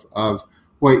of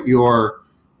what your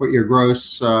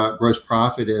gross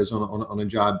profit is on a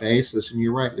job basis. And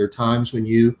you're right. There are times when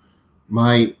you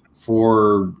might,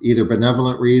 for either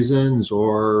benevolent reasons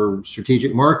or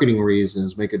strategic marketing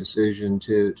reasons, make a decision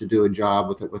to do a job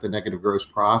with a negative gross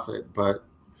profit. But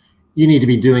you need to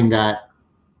be doing that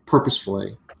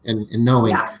purposefully and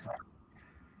knowing. Yeah.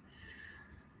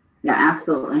 Yeah,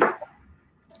 absolutely.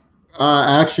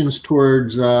 Actions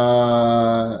towards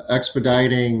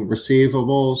expediting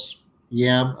receivables.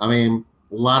 Yeah, I mean,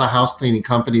 a lot of house cleaning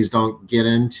companies don't get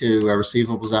into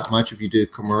receivables that much. If you do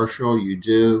commercial, you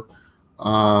do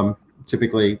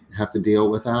typically have to deal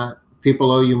with that.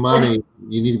 People owe you money.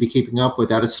 You need to be keeping up with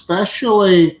that,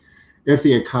 especially if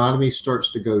the economy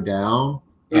starts to go down.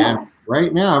 Yes. And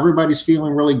right now, everybody's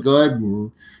feeling really good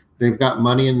and they've got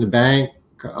money in the bank.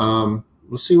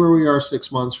 We'll see where we are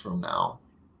 6 months from now.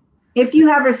 If you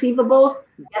have receivables,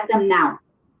 get them now.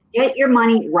 Get your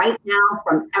money right now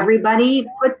from everybody.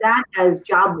 Put that as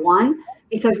job one,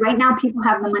 because right now people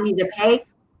have the money to pay.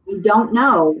 We don't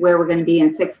know where we're going to be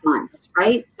in 6 months,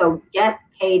 right? So get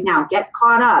paid now, get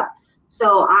caught up.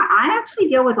 So I actually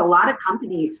deal with a lot of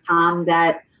companies, Tom,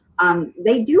 that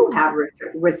they do have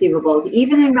receivables,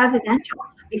 even in residential,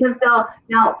 because they'll,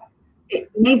 now,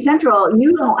 Made Central,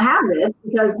 you don't have this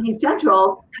because Made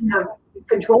Central kind of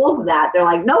controls that. They're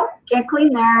like, nope, can't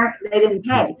clean there. They didn't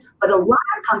pay. But a lot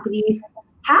of companies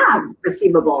have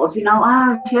receivables. You know,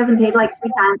 oh, she hasn't paid like 3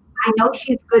 times. I know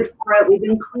she's good for it. We've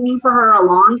been cleaning for her a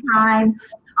long time.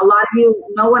 A lot of you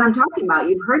know what I'm talking about.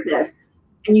 You've heard this.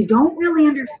 And you don't really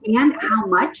understand how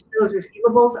much those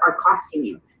receivables are costing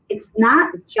you. It's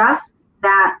not just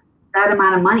that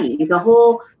amount of money.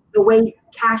 The way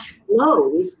cash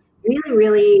flows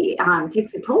really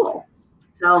takes a toll.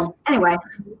 So anyway,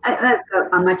 that's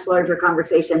a much larger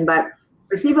conversation, but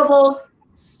receivables,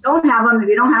 don't have them if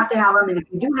you don't have to have them. And if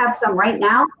you do have some right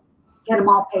now, get them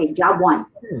all paid, job one.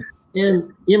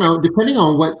 And, you know, depending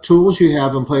on what tools you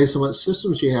have in place and what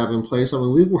systems you have in place, I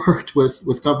mean, we've worked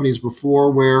with companies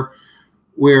before where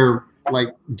we're like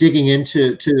digging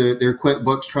into their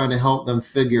QuickBooks, trying to help them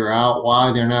figure out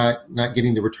why they're not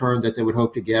getting the return that they would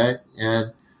hope to get.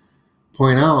 And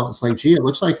point out, it's like, gee, it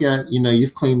looks like you know,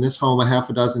 you've cleaned this home a half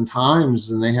a dozen times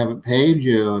and they haven't paid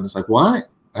you. And it's like, what?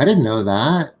 I didn't know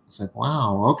that. It's like,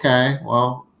 wow, okay,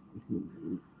 well,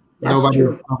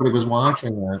 nobody was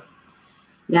watching it.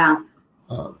 Yeah.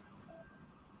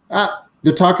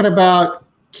 They're talking about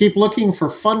keep looking for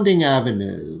funding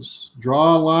avenues,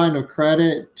 draw a line of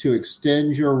credit to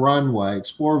extend your runway,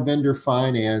 explore vendor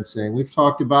financing. We've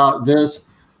talked about this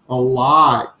a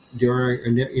lot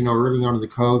during, you know, early on in the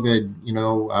COVID, you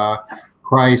know,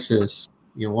 crisis.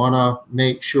 You want to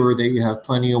make sure that you have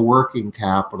plenty of working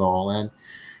capital. And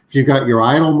if you've got your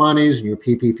idle monies and your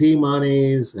PPP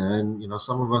monies, and, you know,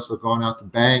 some of us have gone out to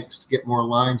banks to get more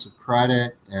lines of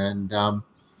credit. And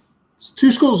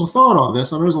two schools of thought on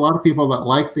this. And there's a lot of people that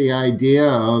like the idea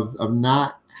of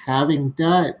not having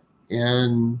debt.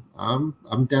 And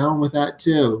I'm down with that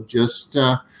too. Just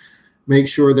make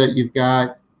sure that you've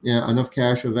got, you know, enough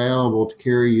cash available to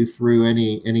carry you through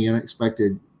any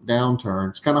unexpected downturn.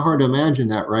 It's kind of hard to imagine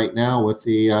that right now with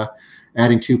the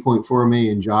adding 2.4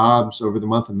 million jobs over the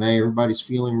month of May. Everybody's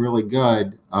feeling really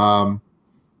good. Yeah,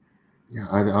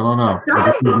 I don't know.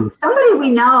 Somebody we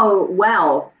know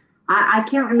well. I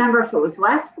can't remember if it was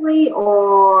Leslie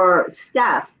or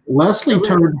Steph. Leslie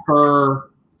turned her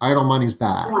idle monies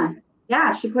back.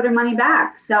 Yeah, she put her money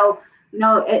back. So,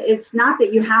 it's not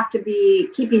that you have to be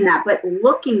keeping that, but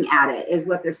looking at it is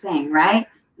what they're saying, right?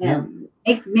 Yeah.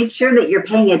 Make sure that you're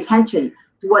paying attention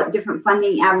to what different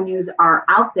funding avenues are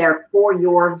out there for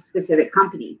your specific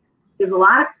company. Because a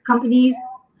lot of companies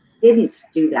didn't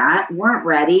do that, weren't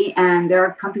ready, and there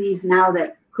are companies now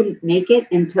that couldn't make it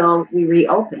until we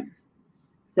reopened.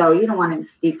 So you don't want to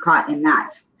be caught in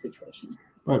that situation.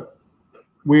 But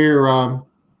we're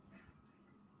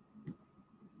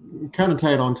kind of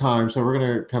tight on time, so we're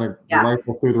going to kind of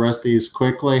rifle through the rest of these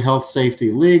quickly. Health, safety,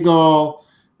 legal,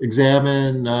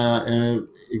 examine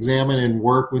and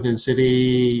work within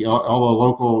city, all the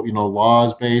local,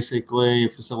 laws, basically, a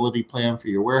facility plan for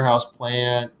your warehouse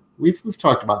plant. We've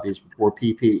talked about these before.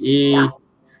 PPE,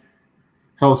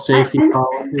 health, safety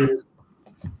policies.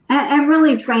 And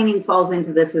really training falls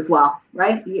into this as well,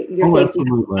 right? Your safety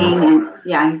training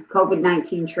and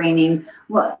COVID-19 training.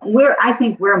 Well, I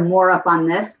think we're more up on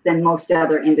this than most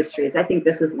other industries. I think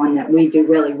this is one that we do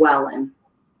really well in.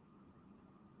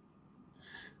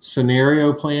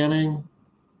 Scenario planning,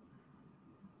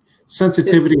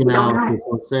 sensitivity analysis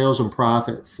on sales and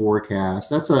profit forecast.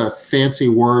 That's a fancy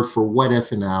word for what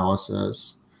if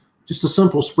analysis. Just a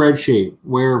simple spreadsheet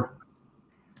where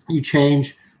you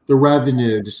change the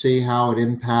revenue to see how it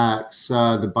impacts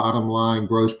the bottom line,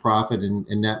 gross profit and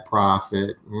net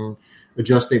profit.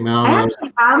 Adjust the amount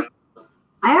I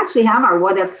actually have our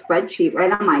what if spreadsheet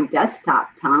right on my desktop,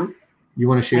 Tom. You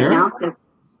want to share? Right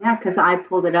now, because I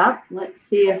pulled it up. Let's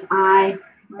see if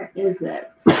where is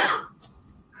it?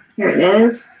 Here it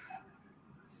is.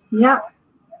 Yep.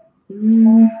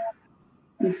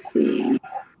 Let's see.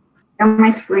 On my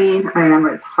screen, I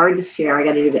remember it's hard to share. I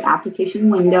got to do the application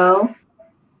window.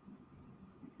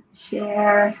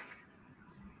 Share.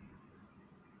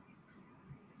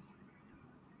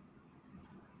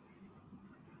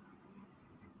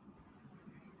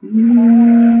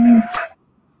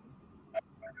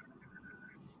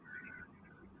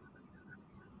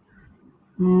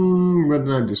 What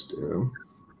did I just do?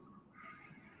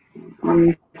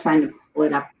 I'm trying to pull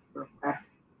it up real quick.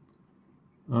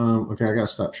 Okay, I got to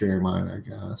stop sharing mine, I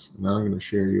guess. And then I'm going to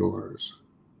share yours.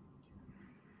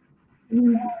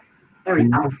 There we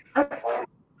go.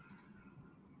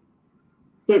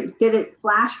 Did it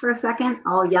flash for a second?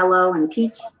 All yellow and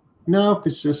peach? Nope,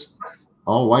 it's just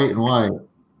all white and white.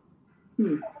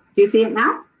 Do you see it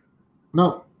now?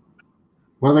 Nope.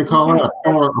 What do they call it?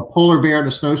 A polar bear in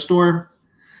a snowstorm?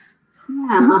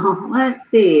 Yeah, let's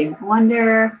see.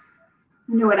 Wonder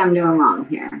what I'm doing wrong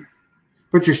here.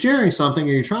 But you're sharing something,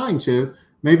 or you're trying to.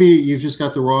 Maybe you've just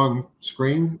got the wrong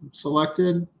screen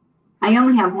selected. I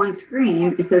only have one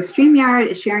screen. It says StreamYard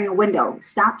is sharing a window.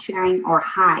 Stop sharing or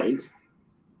hide.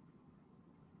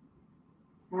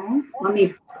 Okay, let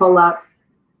me pull up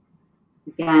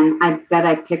again. I bet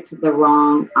I picked the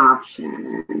wrong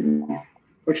option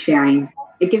for sharing.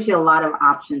 It gives you a lot of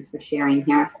options for sharing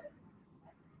here.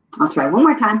 I'll try one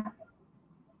more time.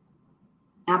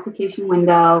 Application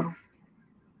window.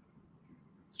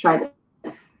 Let's try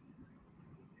this.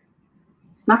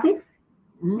 Nothing?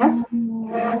 Yes?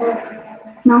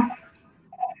 No.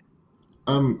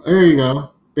 There you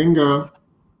go. Bingo.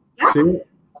 Yeah. See it?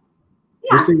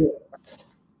 Yeah. You see it?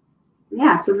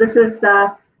 Yeah, so this is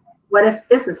the what if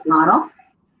business model.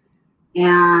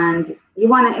 And you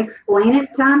want to explain it,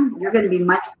 Tom? You're going to be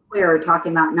much clearer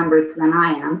talking about numbers than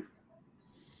I am.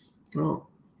 Oh.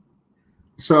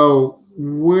 So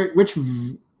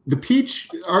the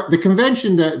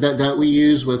convention that we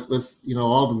use with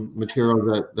all the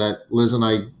material that Liz and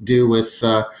I do with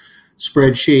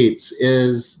spreadsheets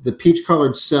is the peach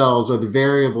colored cells are the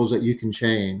variables that you can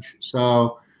change.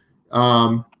 So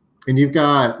and you've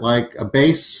got like a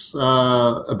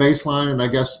baseline and I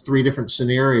guess 3 different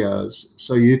scenarios.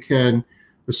 So you can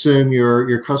assume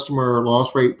your customer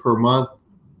loss rate per month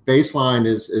baseline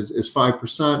is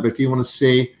 5%, but if you want to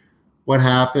see what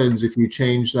happens if you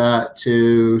change that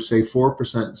to say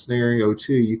 4% scenario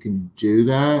 2, you can do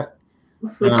that.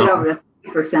 Switch it over to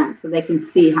 3% so they can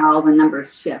see how the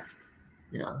numbers shift.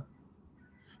 Yeah.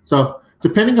 So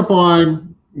depending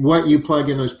upon what you plug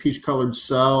in those peach colored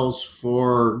cells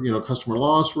for, customer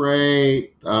loss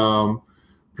rate,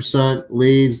 percent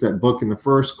leads that book in the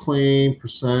first clean,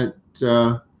 percent.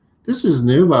 This is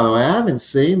new, by the way. I haven't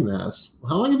seen this.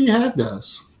 How long have you had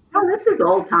this? Oh, this is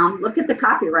old, Tom. Look at the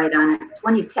copyright on it,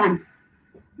 2010.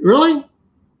 Really?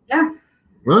 Yeah.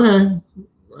 Okay.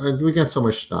 We got so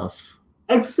much stuff.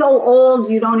 It's so old,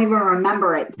 you don't even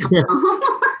remember it. Yeah.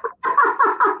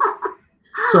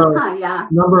 So yeah.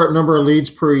 number of leads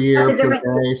per year, per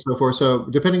day, so forth. So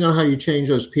depending on how you change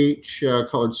those peach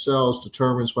colored cells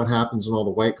determines what happens in all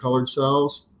the white colored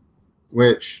cells,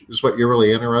 which is what you're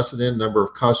really interested in, number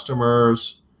of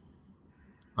customers,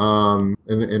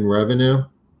 and revenue.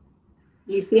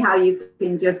 You see how you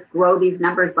can just grow these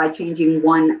numbers by changing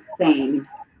one thing.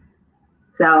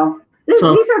 So these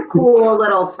are cool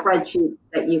little spreadsheets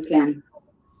that you can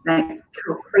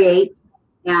create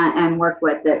and work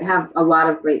with that have a lot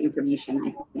of great information,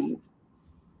 I think.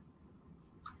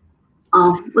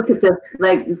 Look at this,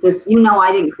 like this,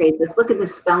 I didn't create this. Look at the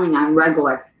spelling on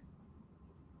regular.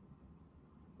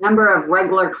 Number of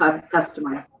regular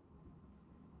customers.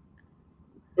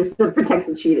 This is the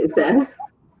protected sheet, it says.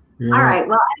 Yeah. All right,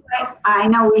 well, anyway, I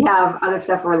know we have other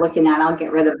stuff we're looking at. I'll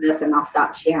get rid of this and I'll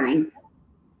stop sharing.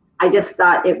 I just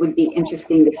thought it would be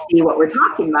interesting to see what we're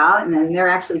talking about. And then they're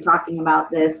actually talking about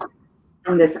this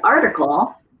in this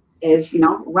article is,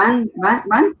 run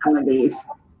some of these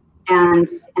and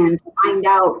find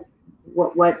out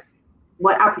what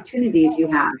opportunities you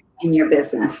have in your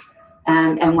business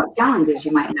and what challenges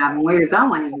you might have and where you're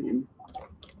going,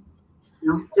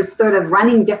 and just sort of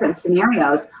running different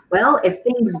scenarios. Well, if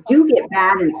things do get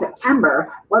bad in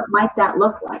September, what might that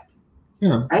look like?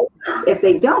 Yeah. Right? If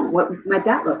they don't, what might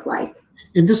that look like?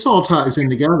 And this all ties in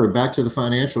together back to the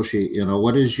financial sheet.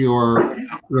 What is your,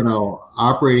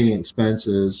 operating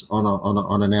expenses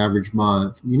on an average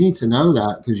month? You need to know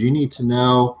that, because you need to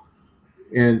know,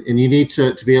 and you need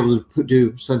to be able to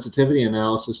do sensitivity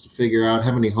analysis to figure out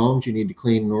how many homes you need to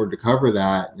clean in order to cover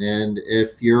that. And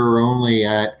if you're only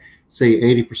at, say,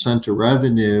 80% of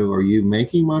revenue, are you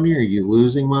making money? Are you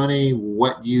losing money?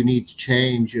 What do you need to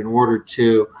change in order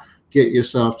to get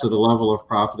yourself to the level of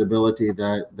profitability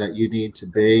that you need to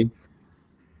be?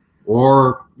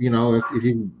 Or, if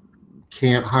you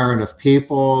can't hire enough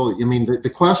people,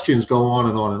 the questions go on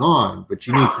and on and on, but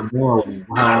you need to know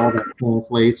how all that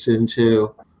translates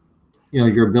into,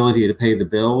 your ability to pay the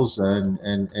bills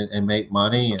and make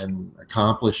money and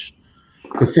accomplish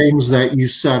the things that you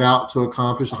set out to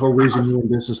accomplish, the whole reason you're in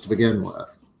business to begin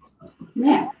with.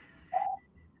 Yeah.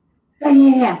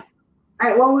 Yeah. All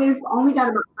right. Well, we've only got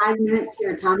about 5 minutes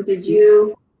here, Tom. Can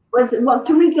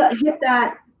we hit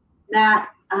that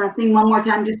thing one more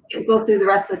time? Just go through the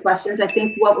rest of the questions. I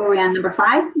think, what were we on, number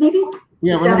 5, maybe?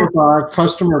 Yeah, we're number 5.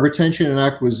 Customer retention and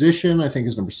acquisition, I think,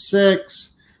 is number 6.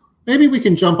 Maybe we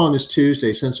can jump on this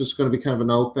Tuesday, since it's going to be kind of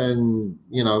an open,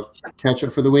 catch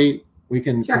up for the week. We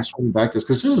can swing back to this,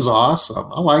 because this is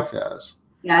awesome. I like this.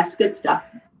 Yeah, it's good stuff.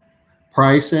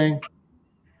 Pricing.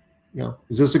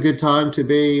 Is this a good time to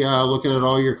be looking at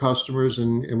all your customers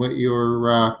and what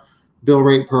your bill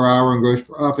rate per hour and gross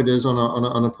profit is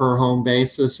on a per home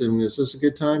basis? And is this a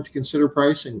good time to consider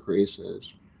price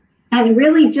increases? And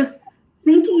really just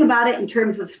thinking about it in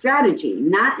terms of strategy,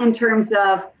 not in terms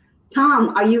of,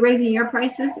 Tom, are you raising your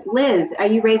prices? Liz, are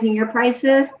you raising your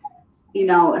prices?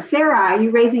 Sarah, are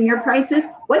you raising your prices?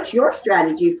 What's your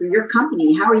strategy for your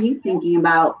company? How are you thinking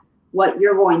about what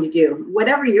you're going to do?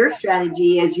 Whatever your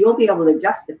strategy is, you'll be able to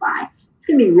justify. It's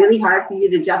going to be really hard for you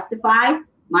to justify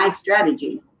my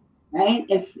strategy, right?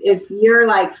 If you're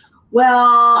like,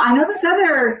 well, I know this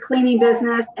other cleaning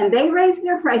business and they raise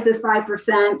their prices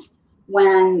 5%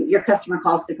 when your customer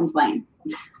calls to complain.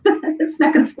 It's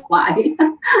not going to fly.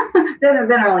 They don't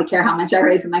really care how much I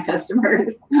raise with my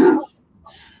customers.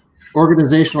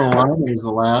 Organizational alignment is the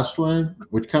last one,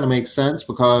 which kind of makes sense,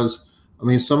 because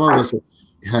some of us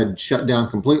had shut down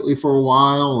completely for a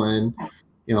while, and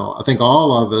I think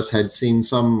all of us had seen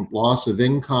some loss of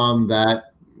income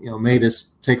that made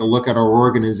us take a look at our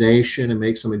organization and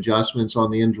make some adjustments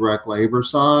on the indirect labor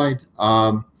side.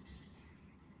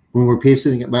 When we're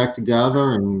piecing it back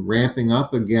together and ramping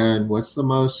up again, what's the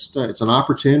most? It's an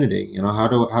opportunity. How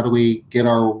do we get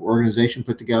our organization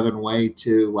put together in a way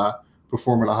to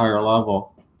perform at a higher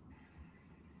level?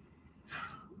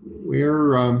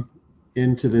 We're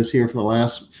into this here for the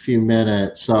last few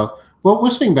minutes, so we'll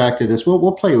swing back to this.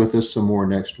 We'll play with this some more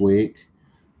next week.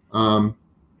 Want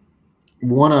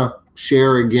to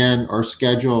share again our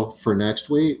schedule for next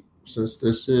week, since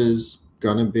this is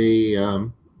going to be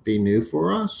new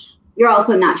for us. You're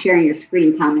also not sharing your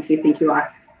screen, Tom, if you think you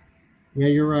are. Yeah,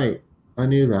 you're right. I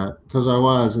knew that, because I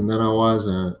was, and then I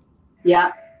wasn't.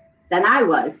 Yeah, then I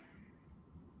was.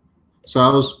 So I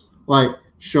was like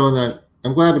showing that.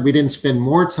 I'm glad that we didn't spend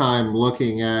more time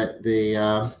looking at the.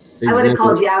 I would have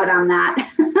called you out on that.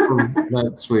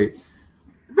 That's sweet.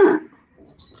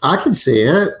 I can see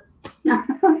it.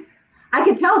 I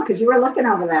could tell because you were looking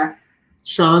over there.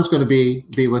 Sean's going to be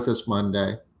with us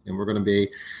Monday, and we're going to be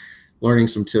learning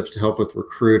some tips to help with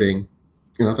recruiting.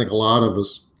 And I think a lot of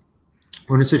us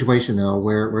are in a situation now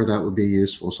where that would be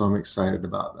useful. So I'm excited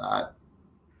about that.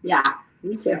 Yeah,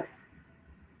 me too.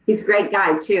 He's a great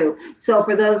guy too. So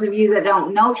for those of you that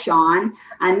don't know Sean,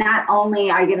 not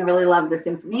only are you going to really love this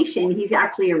information, he's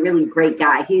actually a really great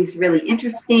guy. He's really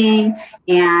interesting,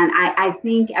 and I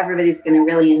think everybody's going to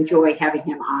really enjoy having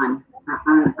him on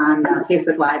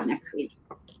Facebook Live next week.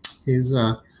 He's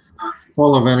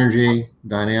full of energy,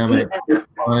 dynamic,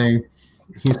 funny.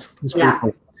 He's pretty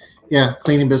cool. Yeah,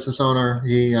 cleaning business owner.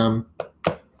 He out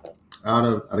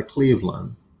of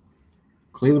Cleveland,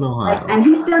 Ohio. And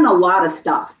he's done a lot of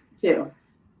stuff too.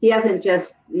 He hasn't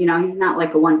just, he's not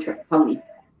like a one-trick pony.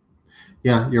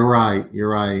 Yeah, you're right. You're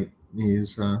right.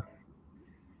 He's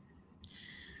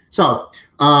so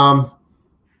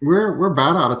we're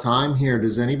about out of time here.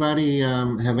 Does anybody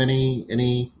have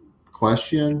any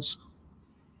questions?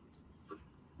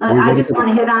 I just want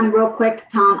to hit on real quick,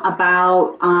 Tom,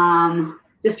 about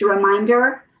just a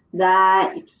reminder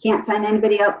that you can't sign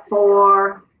anybody up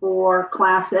for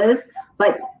classes,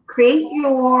 but create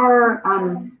your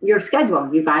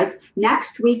schedule, you guys.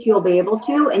 Next week you'll be able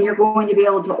to, and you're going to be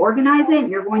able to organize it, and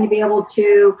you're going to be able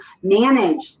to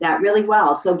manage that really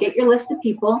well. So get your list of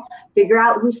people, figure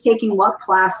out who's taking what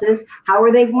classes, how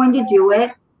are they going to do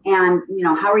it, and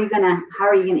how are you gonna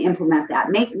implement that.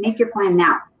 Make your plan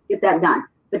now. Get that done.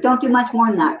 But don't do much more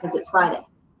than that because it's Friday.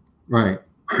 Right.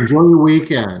 Enjoy your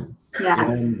weekend.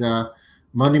 Yeah. And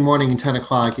Monday morning at 10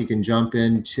 o'clock, you can jump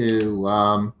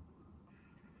into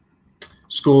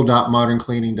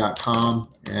school.moderncleaning.com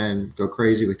and go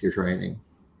crazy with your training.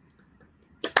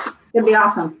 It's going to be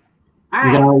awesome. All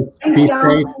right. You guys, be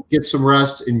safe, get some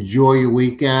rest, enjoy your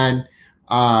weekend.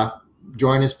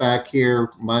 Join us back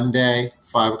here Monday,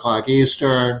 5 o'clock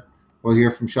Eastern. We'll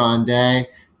hear from Sean Day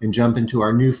and jump into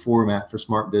our new format for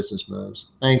Smart Business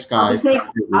Moves. Thanks, guys.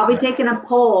 I'll be taking a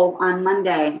poll on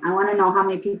Monday. I want to know how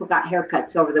many people got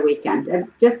haircuts over the weekend.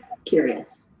 I'm just curious.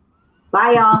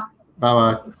 Bye, y'all.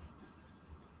 Bye-bye.